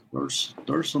 There's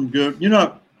some good,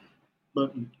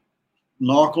 but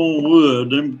knock on wood,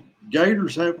 them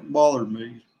gators haven't bothered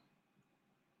me.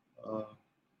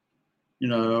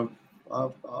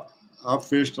 I've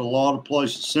fished a lot of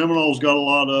places. Seminole's got a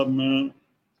lot of them in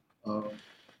it.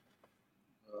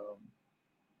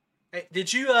 Hey,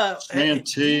 did you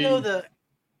the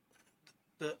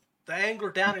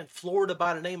angler down in Florida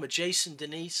by the name of Jason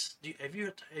Denise? Have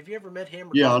you ever met him?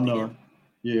 Yeah, I know.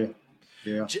 Yeah.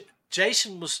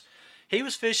 Jason was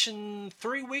fishing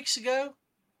 3 weeks ago,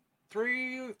 4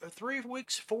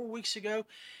 weeks ago,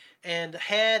 and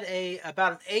had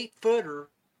about an 8-footer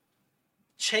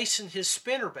chasing his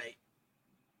spinnerbait,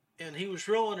 and he was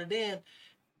reeling it in.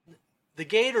 the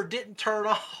gator didn't turn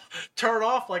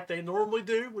off like they normally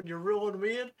do when you're reeling them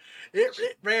in.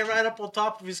 It ran right up on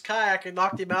top of his kayak and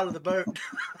knocked him out of the boat.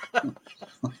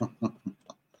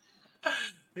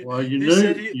 Well,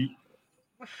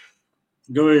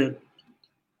 go ahead.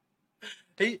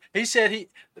 He said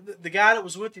the guy that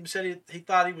was with him said he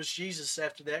thought he was Jesus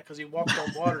after that because he walked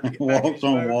on water to get back in his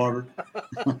on boat. Water.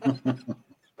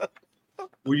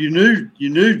 Well, you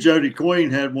knew Jody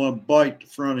Queen had one bite the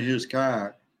front of his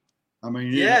kayak. I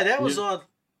mean, that was on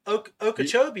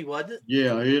Okeechobee, wasn't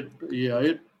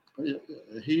it?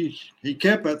 He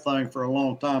kept that thing for a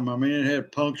long time. I mean, it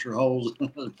had puncture holes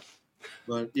in it.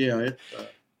 But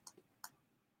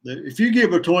if you get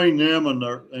between them and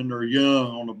they're young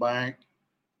on the bank,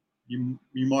 you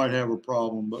might have a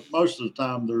problem. But most of the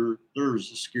time, they're as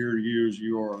scared of you as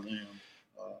you are of them.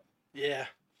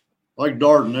 Like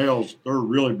Dardanelles, they're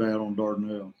really bad on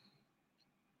Dardanelle.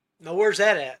 Now, where's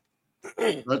that at?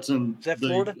 That's in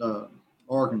Florida?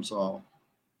 Arkansas.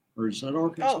 Or is that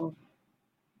Arkansas? Oh.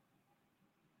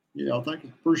 Yeah, I'm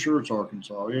pretty sure it's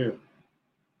Arkansas. Yeah.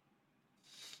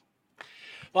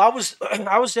 Well,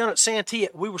 I was down at Santee.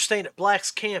 We were staying at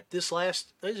Black's Camp it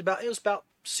was about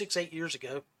 6-8 years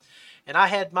ago, and I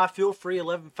had my feel free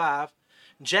 11.5.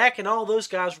 Jack and all those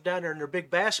guys were down there in their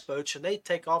big bass boats, and they'd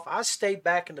take off. I stayed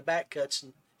back in the back cuts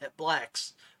at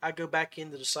Black's. I go back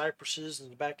into the cypresses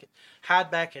and hide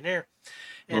back in there.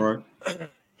 And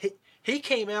he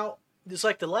came out. It was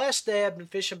like the last day I'd been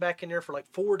fishing back in there for like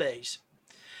 4 days,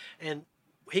 and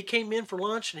he came in for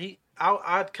lunch, and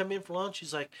I'd come in for lunch.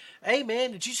 He's like, "Hey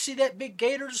man, did you see that big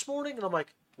gator this morning?" And I'm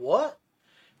like, "What?"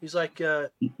 He's like,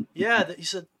 "Yeah." He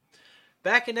said,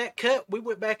 "Back in that cut, we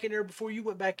went back in there before you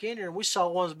went back in there, and we saw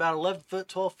ones about 11 foot,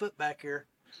 12 foot back here,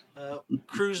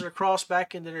 cruising across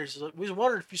back into there." He's like, "We was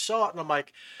wondering if you saw it." And I'm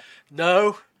like,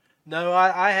 No,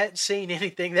 I hadn't seen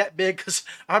anything that big, because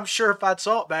I'm sure if I'd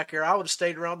saw it back here, I would have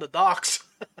stayed around the docks."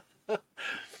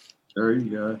 There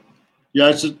you go. Yeah,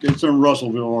 it's in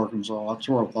Russellville, Arkansas. That's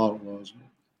where I thought it was.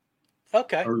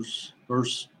 Okay.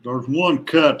 There's one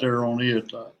cut there on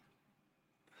it.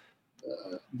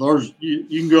 You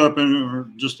can go up in there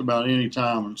just about any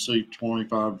time and see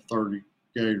 25 to 30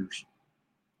 gators.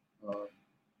 A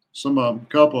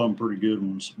couple of them pretty good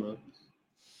ones, but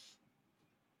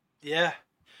yeah.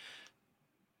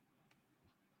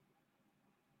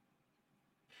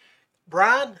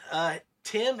 Brian,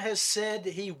 Tim has said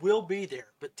that he will be there,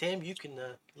 but Tim, you can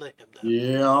let him know.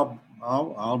 Yeah,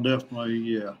 I'll definitely.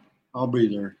 Yeah, I'll be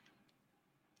there.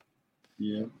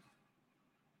 Yeah.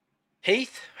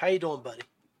 Heath, how you doing, buddy?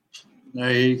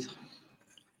 Hey, Heath.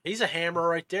 He's a hammer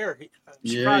right there.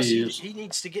 He is. He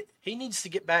needs to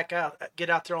get back out, get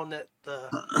out there on that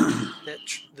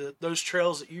those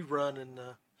trails that you run, and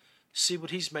see what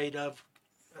he's made of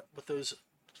with those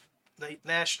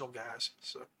national guys.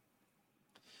 So.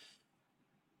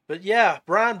 But yeah,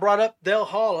 Brian brought up Del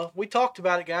Holla. We talked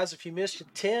about it, guys. If you missed it,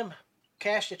 Tim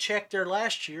cashed a check there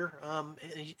last year.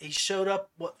 He showed up.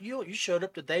 You showed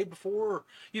up the day before? Or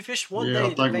you fished one day. Yeah,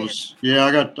 I think it was. Yeah,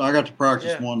 I got to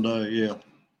practice one day. Yeah,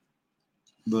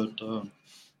 but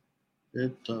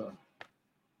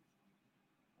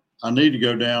I need to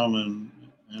go down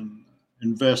and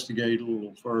investigate a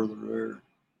little further there.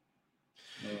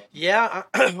 Yeah,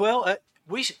 well.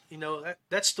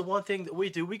 That's the one thing that we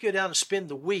do. We go down and spend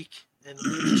the week. And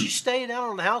did you stay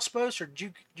down on the houseboats, or did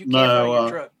you camp out in your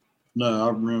truck? No,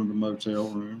 I rented a motel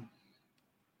room.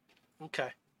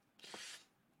 Okay.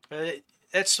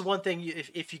 That's the one thing.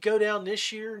 If you go down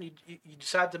this year and you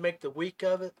decide to make the week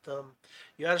of it,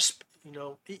 you got to,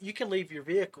 you can leave your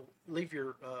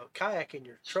kayak in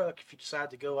your truck if you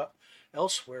decide to go out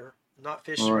elsewhere, not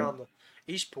fish around the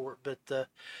Eastport, but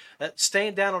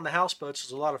staying down on the houseboats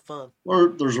is a lot of fun. Well,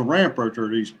 there's a ramp right there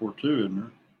at Eastport too, isn't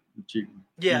there? That you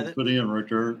can put in right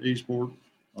there at Eastport.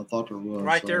 I thought there was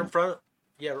right there in front.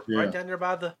 Right down there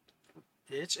by the.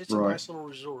 It's a nice little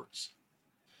resort.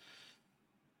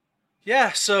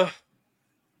 Yeah, so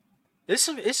this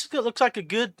looks like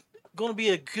going to be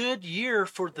a good year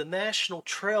for the national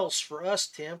trails for us,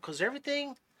 Tim, because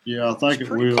everything. Yeah, I think it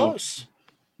will. Close.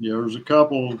 Yeah, there's a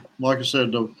couple. Like I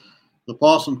said, the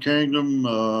Possum Kingdom,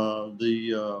 what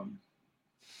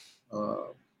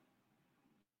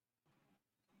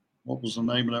was the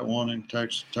name of that one in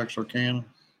Texarkana?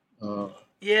 The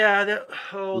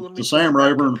Sam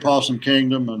Rayburn and the Possum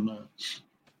Kingdom, and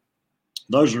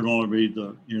those are going to be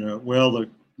the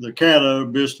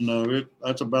Caddo, Bistineau.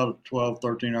 That's about a 12,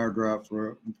 13-hour drive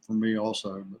for me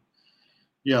also. But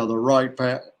yeah, the Wright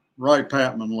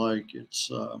Patman Lake.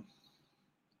 It's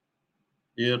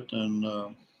it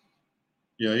and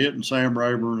Sam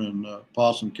Rayburn and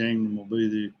Possum Kingdom will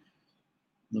be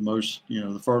the most,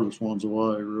 the furthest ones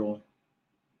away, really.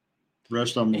 The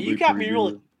rest of them will be pretty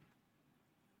good.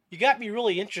 You got me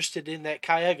really interested in that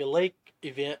Cuyahoga Lake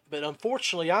event, but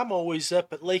unfortunately, I'm always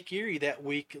up at Lake Erie that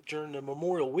week during the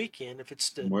Memorial Weekend. If it's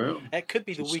that could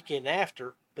be the weekend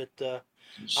after, but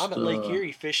I'm at Lake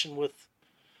Erie fishing with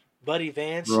Buddy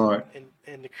Vance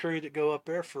and the crew that go up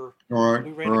there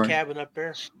we ran a cabin up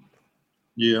there.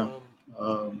 Yeah.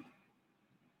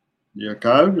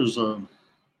 Cuyahoga's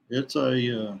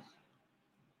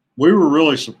we were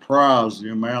really surprised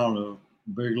the amount of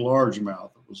big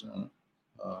largemouth that was in it.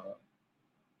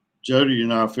 Jody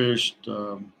and I fished.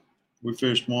 We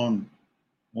fished one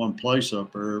place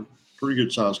up there, pretty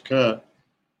good sized cut,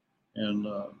 and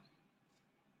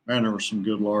man, there was some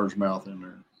good largemouth in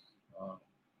there.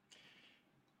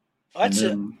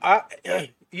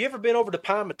 You ever been over to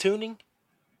Pima Tuning?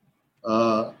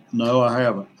 No, I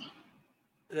haven't.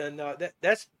 No,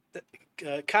 that's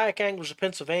Kayak Anglers of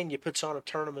Pennsylvania puts on a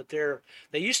tournament there.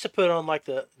 They used to put on like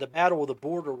the Battle of the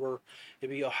Border, where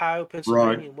it'd be Ohio,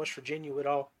 Pennsylvania, and West Virginia with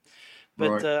all.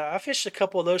 But I fished a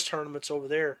couple of those tournaments over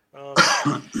there.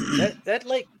 That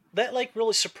lake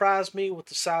really surprised me with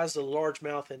the size of the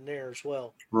largemouth in there as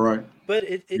well. Right. But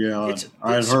I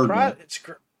had heard that.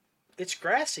 It's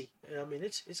grassy. I mean,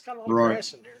 it's got a lot of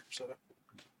grass in there. So.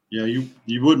 Yeah, you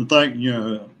wouldn't think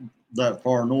that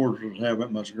far north would have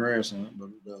that much grass in it, but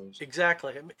it does.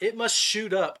 Exactly. It must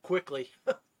shoot up quickly.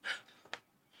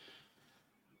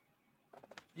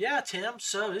 Yeah, Tim.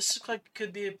 So this looks like it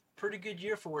could be a pretty good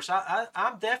year for us.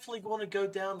 I'm definitely going to go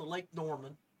down to Lake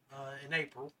Norman in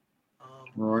April.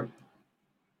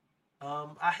 I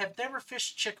have never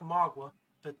fished Chickamauga,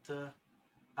 but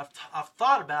I've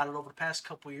thought about it over the past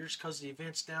couple of years because of the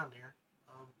events down there.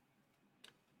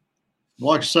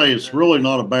 Like I say, it's really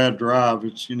not a bad drive.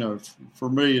 It's for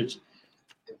me, it's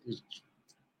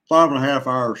 5.5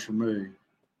 hours for me.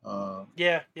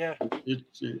 Yeah.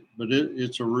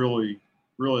 It's a really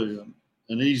an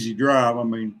easy drive. I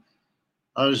mean,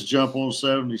 I just jump on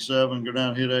 77, go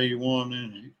down, hit 81,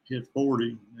 and hit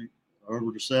 40,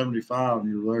 over to 75, and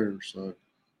you're there. So,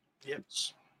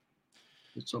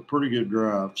 it's a pretty good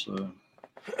drive. So.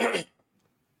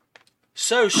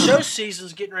 So show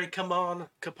season's getting ready to come up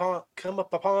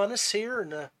upon us here in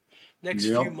the next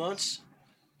few months.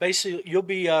 Basically, you'll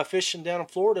be fishing down in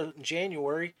Florida in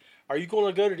January. Are you going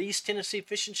to go to the East Tennessee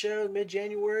Fishing Show in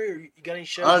mid-January, or you got any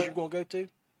shows you're going to go to?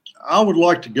 I would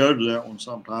like to go to that one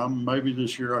sometime. Maybe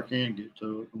this year I can get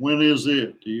to it. When is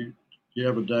it? Do you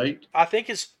have a date? I think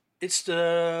it's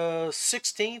the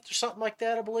 16th or something like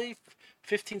that, I believe.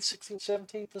 15th, 16th,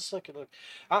 17th. Let's look at it.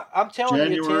 I'm telling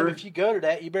January. you, Tim, if you go to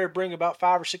that, you better bring about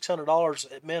 $500 or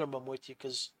 $600 at minimum with you,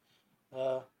 because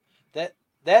that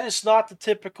is not the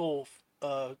typical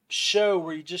show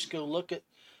where you just go look at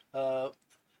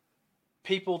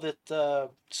people that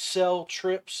sell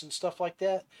trips and stuff like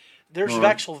that. There's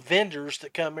actual vendors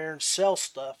that come here and sell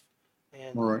stuff,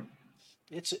 and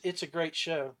it's a great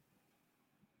show.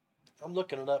 I'm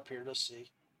looking it up here. Let's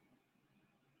see.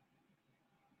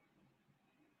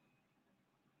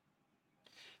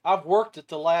 I've worked at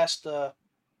the last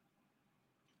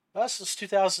since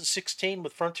 2016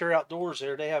 with Frontier Outdoors.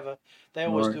 There, they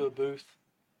always do a booth.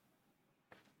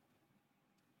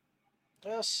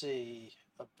 Let's see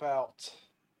about.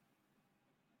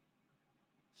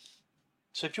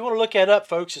 So if you want to look that up,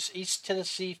 folks, it's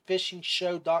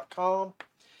EastTennesseeFishingShow.com.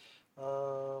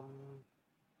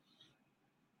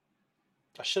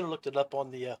 I should have looked it up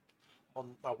on the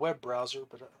on my web browser,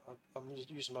 but I'm just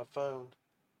using my phone.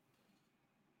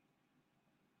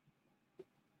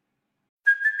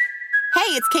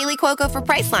 Hey, it's Kaylee Cuoco for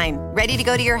Priceline. Ready to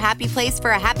go to your happy place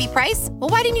for a happy price? Well,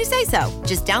 why didn't you say so?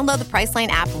 Just download the Priceline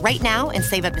app right now and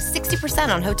save up to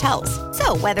 60% on hotels.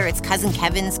 So whether it's Cousin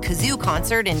Kevin's Kazoo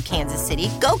Concert in Kansas City,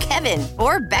 go Kevin,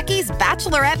 or Becky's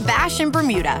Bachelorette Bash in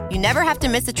Bermuda, you never have to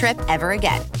miss a trip ever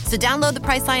again. So download the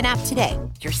Priceline app today.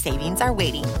 Your savings are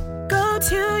waiting. Go to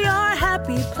your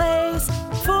happy place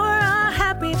for a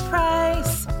happy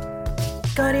price.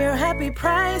 Go to your happy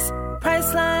price,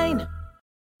 Priceline.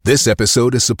 This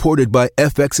episode is supported by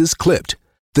FX's Clipped,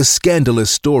 the scandalous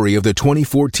story of the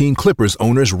 2014 Clippers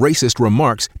owner's racist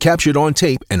remarks captured on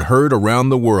tape and heard around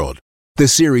the world. The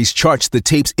series charts the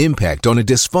tape's impact on a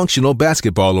dysfunctional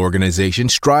basketball organization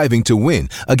striving to win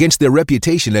against their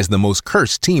reputation as the most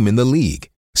cursed team in the league.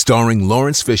 Starring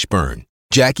Lawrence Fishburne,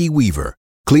 Jackie Weaver,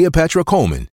 Cleopatra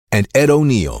Coleman, and Ed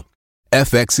O'Neill.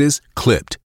 FX's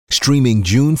Clipped, streaming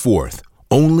June 4th,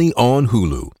 only on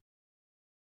Hulu.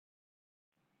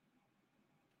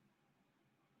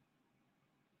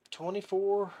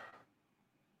 $24.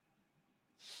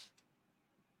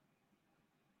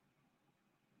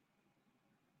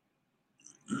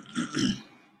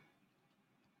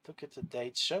 look at the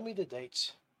dates. Show me the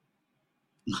dates.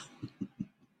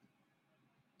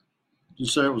 You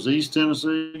say it was East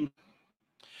Tennessee?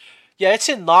 Yeah, it's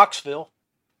in Knoxville.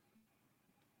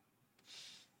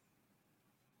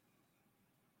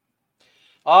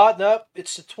 No,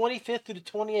 it's the 25th through the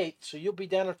 28th, so you'll be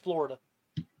down in Florida.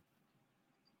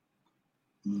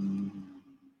 You'll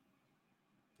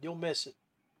miss it.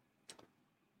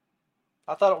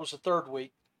 I thought it was the third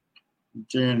week.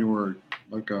 January.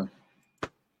 Okay.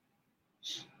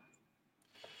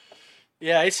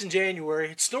 Yeah, it's in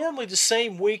January. It's normally the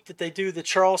same week that they do the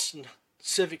Charleston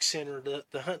Civic Center, the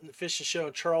hunting and fishing show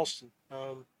in Charleston.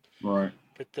 Right.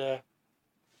 But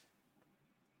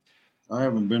I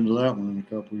haven't been to that one in a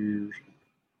couple of years.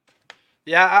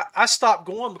 Yeah, I stopped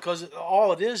going because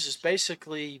all it is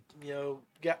basically,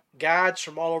 guides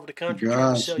from all over the country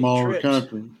trying to sell you trips.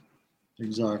 Country.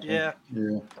 Exactly. Yeah.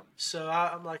 Yeah. So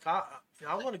I'm like, I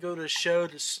want to go to a show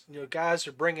that, guys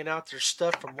are bringing out their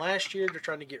stuff from last year they're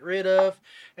trying to get rid of,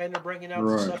 and they're bringing out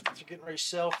the stuff that they're getting ready to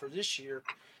sell for this year,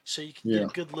 so you can get a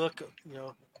good look, And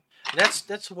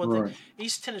that's one thing.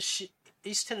 East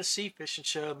Tennessee Fishing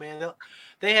Show, man.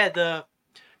 They had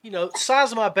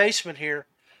size of my basement here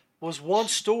was one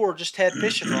store just had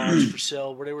fishing rods for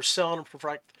sale where they were selling them for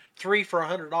like $3 for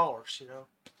 $100.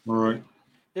 Right.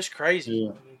 It's crazy.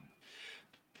 Yeah.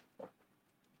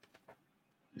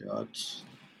 Yeah,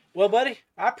 Well, buddy,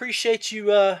 I appreciate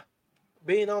you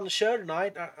being on the show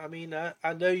tonight.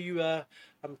 I know you.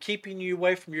 I'm keeping you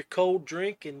away from your cold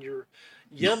drink and your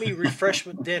yummy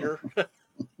refreshment dinner.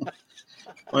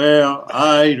 Well,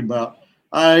 I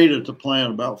ate at the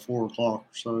plant about 4 o'clock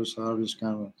or so I just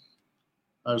want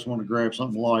to grab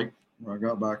something light when I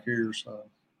got back here. So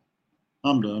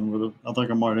I'm done with it. I think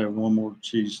I might have one more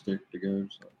cheese stick to go.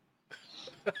 So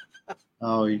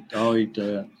I'll eat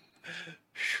that.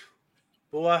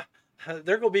 Boy,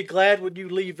 they're going to be glad when you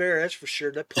leave there, that's for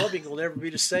sure. That plumbing will never be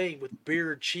the same with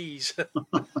beer and cheese.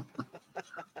 Well,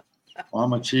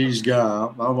 I'm a cheese guy.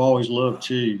 I've always loved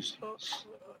cheese.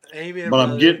 Amen. But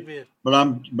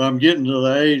I'm getting to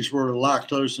the age where the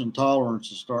lactose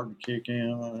intolerance is starting to kick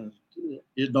in.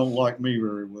 It don't like me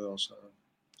very well. So.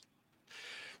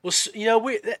 Well,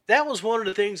 that was one of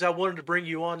the things I wanted to bring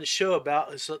you on the show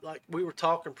about. Is like we were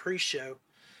talking pre-show.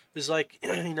 Is like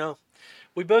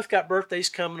we both got birthdays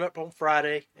coming up on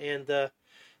Friday, and I'm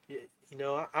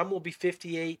gonna be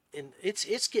 58, and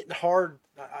it's getting hard.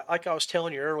 Like I was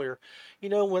telling you earlier,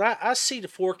 when I see the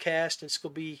forecast, and it's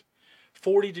gonna be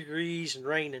 40 degrees and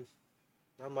raining,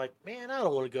 I'm like, man, I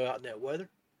don't want to go out in that weather.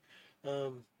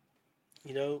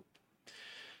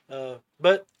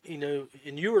 But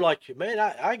and you were like, man,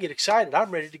 I get excited.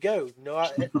 I'm ready to go.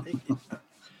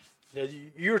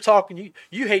 You were talking.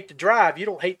 You hate to drive. You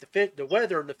don't hate the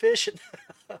weather and the fishing.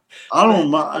 I don't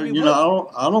mind.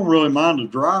 I don't really mind the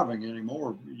driving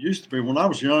anymore. It used to be when I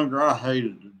was younger. I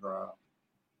hated to drive.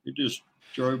 It just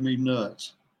drove me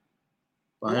nuts.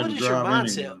 What is your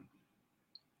mindset?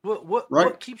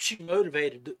 What keeps you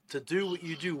motivated to do what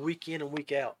you do week in and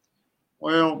week out?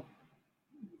 Well,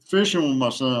 fishing with my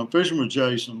son, fishing with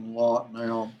Jason a lot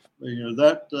now.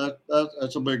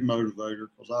 That's a big motivator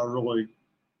because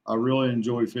I really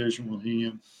enjoy fishing with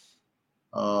him.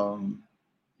 And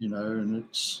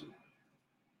it's,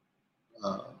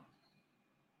 I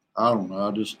don't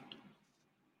know.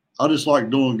 I just like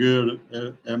doing good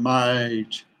at my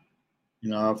age.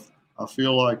 I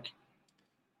feel like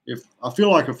if I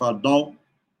don't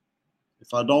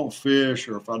fish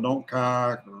or if I don't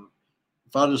kayak or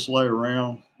if I just lay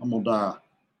around, I'm gonna die.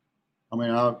 I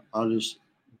mean, if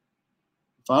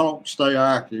I don't stay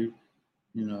active,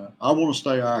 I want to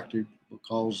stay active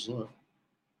because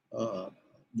the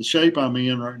shape I'm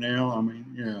in right now,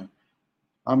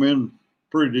 I'm in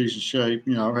pretty decent shape.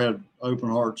 I've had open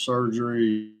heart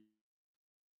surgery.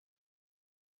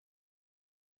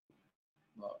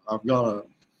 I've got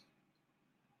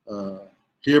a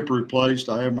hip replaced.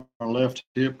 I have my left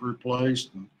hip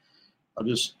replaced, and I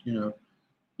just,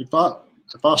 if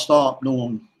I stop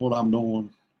doing what I'm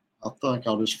doing, I think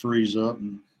I'll just freeze up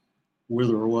and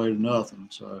wither away to nothing.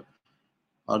 So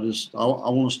I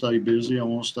want to stay busy. I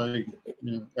want to stay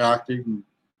active,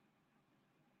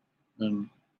 and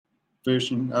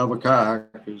fishing out of a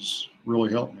kayak has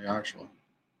really helped me actually.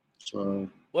 So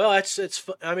well, it's.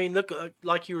 I mean, look,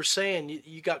 like you were saying,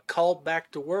 you got called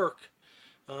back to work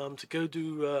to go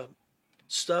do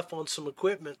stuff on some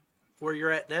equipment where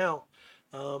you're at now,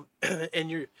 and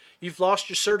you've lost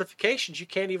your certifications. You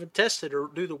can't even test it or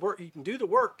do the work. You can do the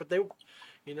work, but they.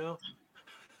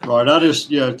 Right.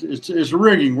 It's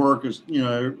rigging work.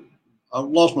 I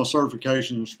lost my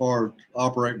certification as far as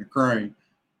operating a crane.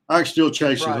 I can still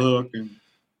chase a hook and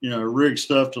rig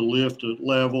stuff to lift at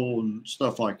level and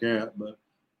stuff like that. But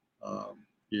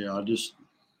you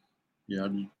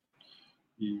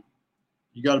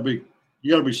got to be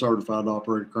certified to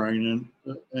operate a crane,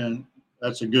 and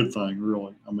that's a good thing,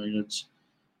 really. I mean, it's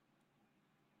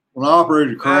when I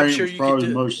operated a crane, it was probably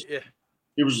the most. Yeah.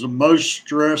 It was the most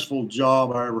stressful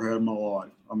job I ever had in my life.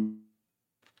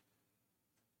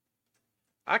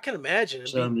 I can imagine.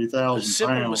 70,000 pounds. A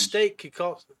simple mistake could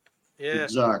cost. Yeah.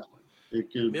 Exactly.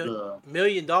 It could $1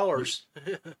 million.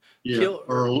 Yeah,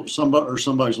 or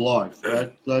somebody's life.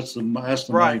 That's the main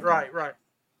thing. Right.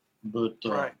 But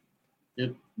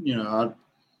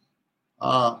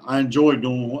I enjoy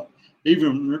doing what,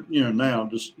 even now,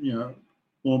 just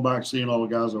going back seeing all the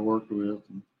guys I worked with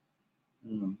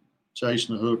and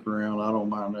chasing the hook around. I don't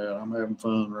mind that. I'm having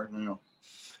fun right now.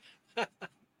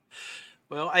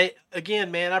 Well,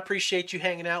 again, man, I appreciate you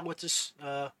hanging out with us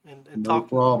and no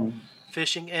problem.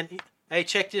 Fishing. And hey,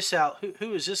 check this out.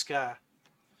 Who is this guy?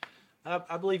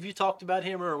 I believe you talked about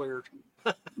him earlier.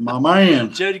 My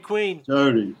man, Jody Queen.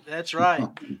 Jody. That's right.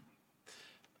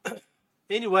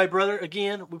 Anyway, brother,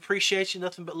 again, we appreciate you.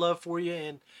 Nothing but love for you,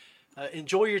 and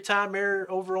enjoy your time there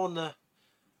over on the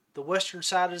western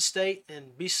side of the state,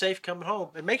 and be safe coming home.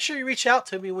 And make sure you reach out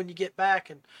to me when you get back,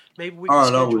 and maybe we can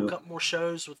schedule a couple more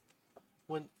shows with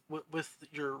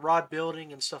your rod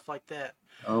building and stuff like that.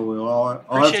 Oh well,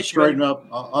 I'll have to straighten up.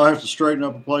 I'll have to straighten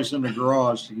up a place in the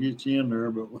garage to get you in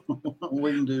there, but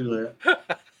we can do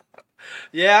that.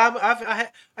 Yeah,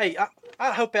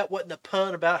 I hope that wasn't a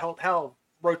pun about how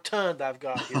rotund I've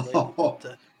got here.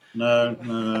 No.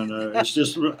 It's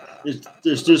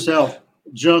just how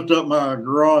junked up my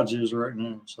garage is right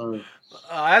now. So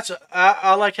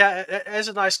I like how that's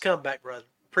a nice comeback, brother.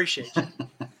 Appreciate you.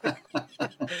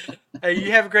 Hey,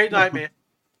 you have a great night, man.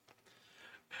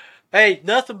 Hey,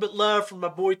 nothing but love from my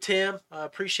boy Tim. I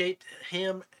appreciate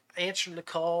him answering the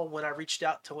call when I reached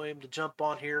out to him to jump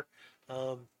on here.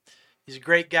 He's a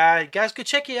great guy. Guys, go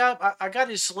check him out. I got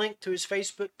his link to his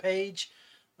Facebook page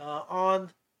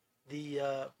on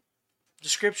the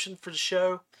description for the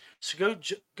show. So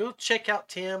go check out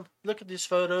Tim. Look at his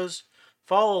photos.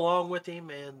 Follow along with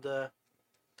him, and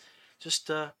just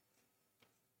do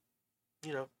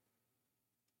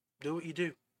what you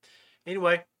do.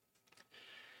 Anyway,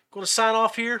 going to sign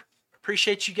off here.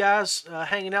 Appreciate you guys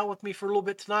hanging out with me for a little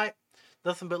bit tonight.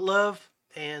 Nothing but love,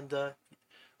 and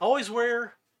always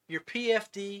wear your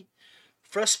PFD.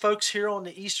 For us folks here on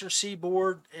the eastern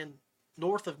seaboard and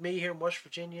north of me here in West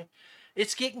Virginia,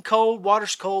 it's getting cold.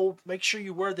 Water's cold. Make sure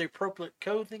you wear the appropriate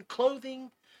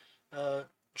clothing.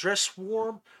 Dress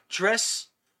warm. Dress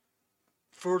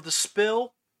for the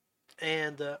spill,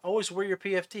 and always wear your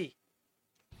PFD.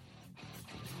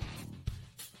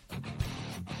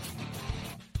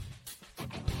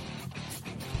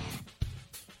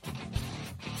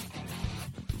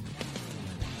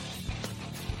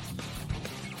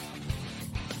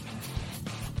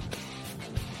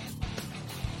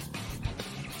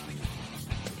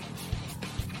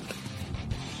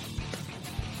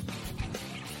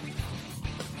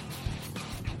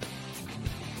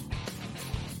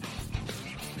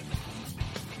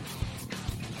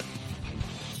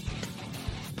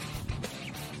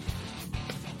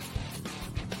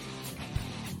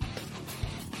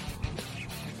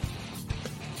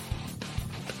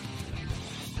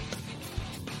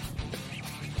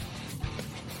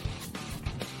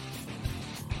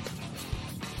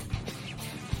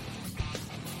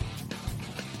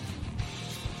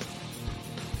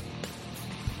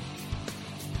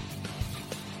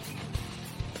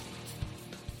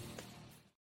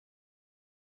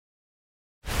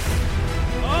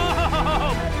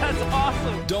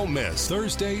 Don't miss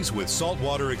Thursdays with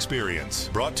Saltwater Experience,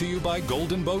 brought to you by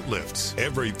Golden Boat Lifts,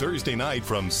 every Thursday night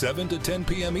from 7 to 10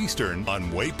 p.m. Eastern on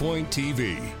Waypoint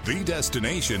TV, the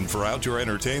destination for outdoor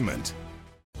entertainment.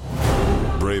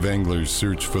 Brave anglers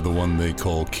search for the one they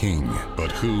call king,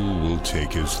 but who will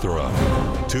take his throne?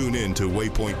 Tune in to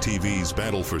Waypoint TV's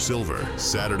Battle for Silver,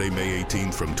 Saturday, May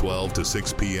 18th from 12 to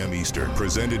 6 p.m. Eastern,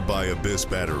 presented by Abyss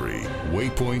Battery.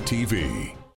 Waypoint TV.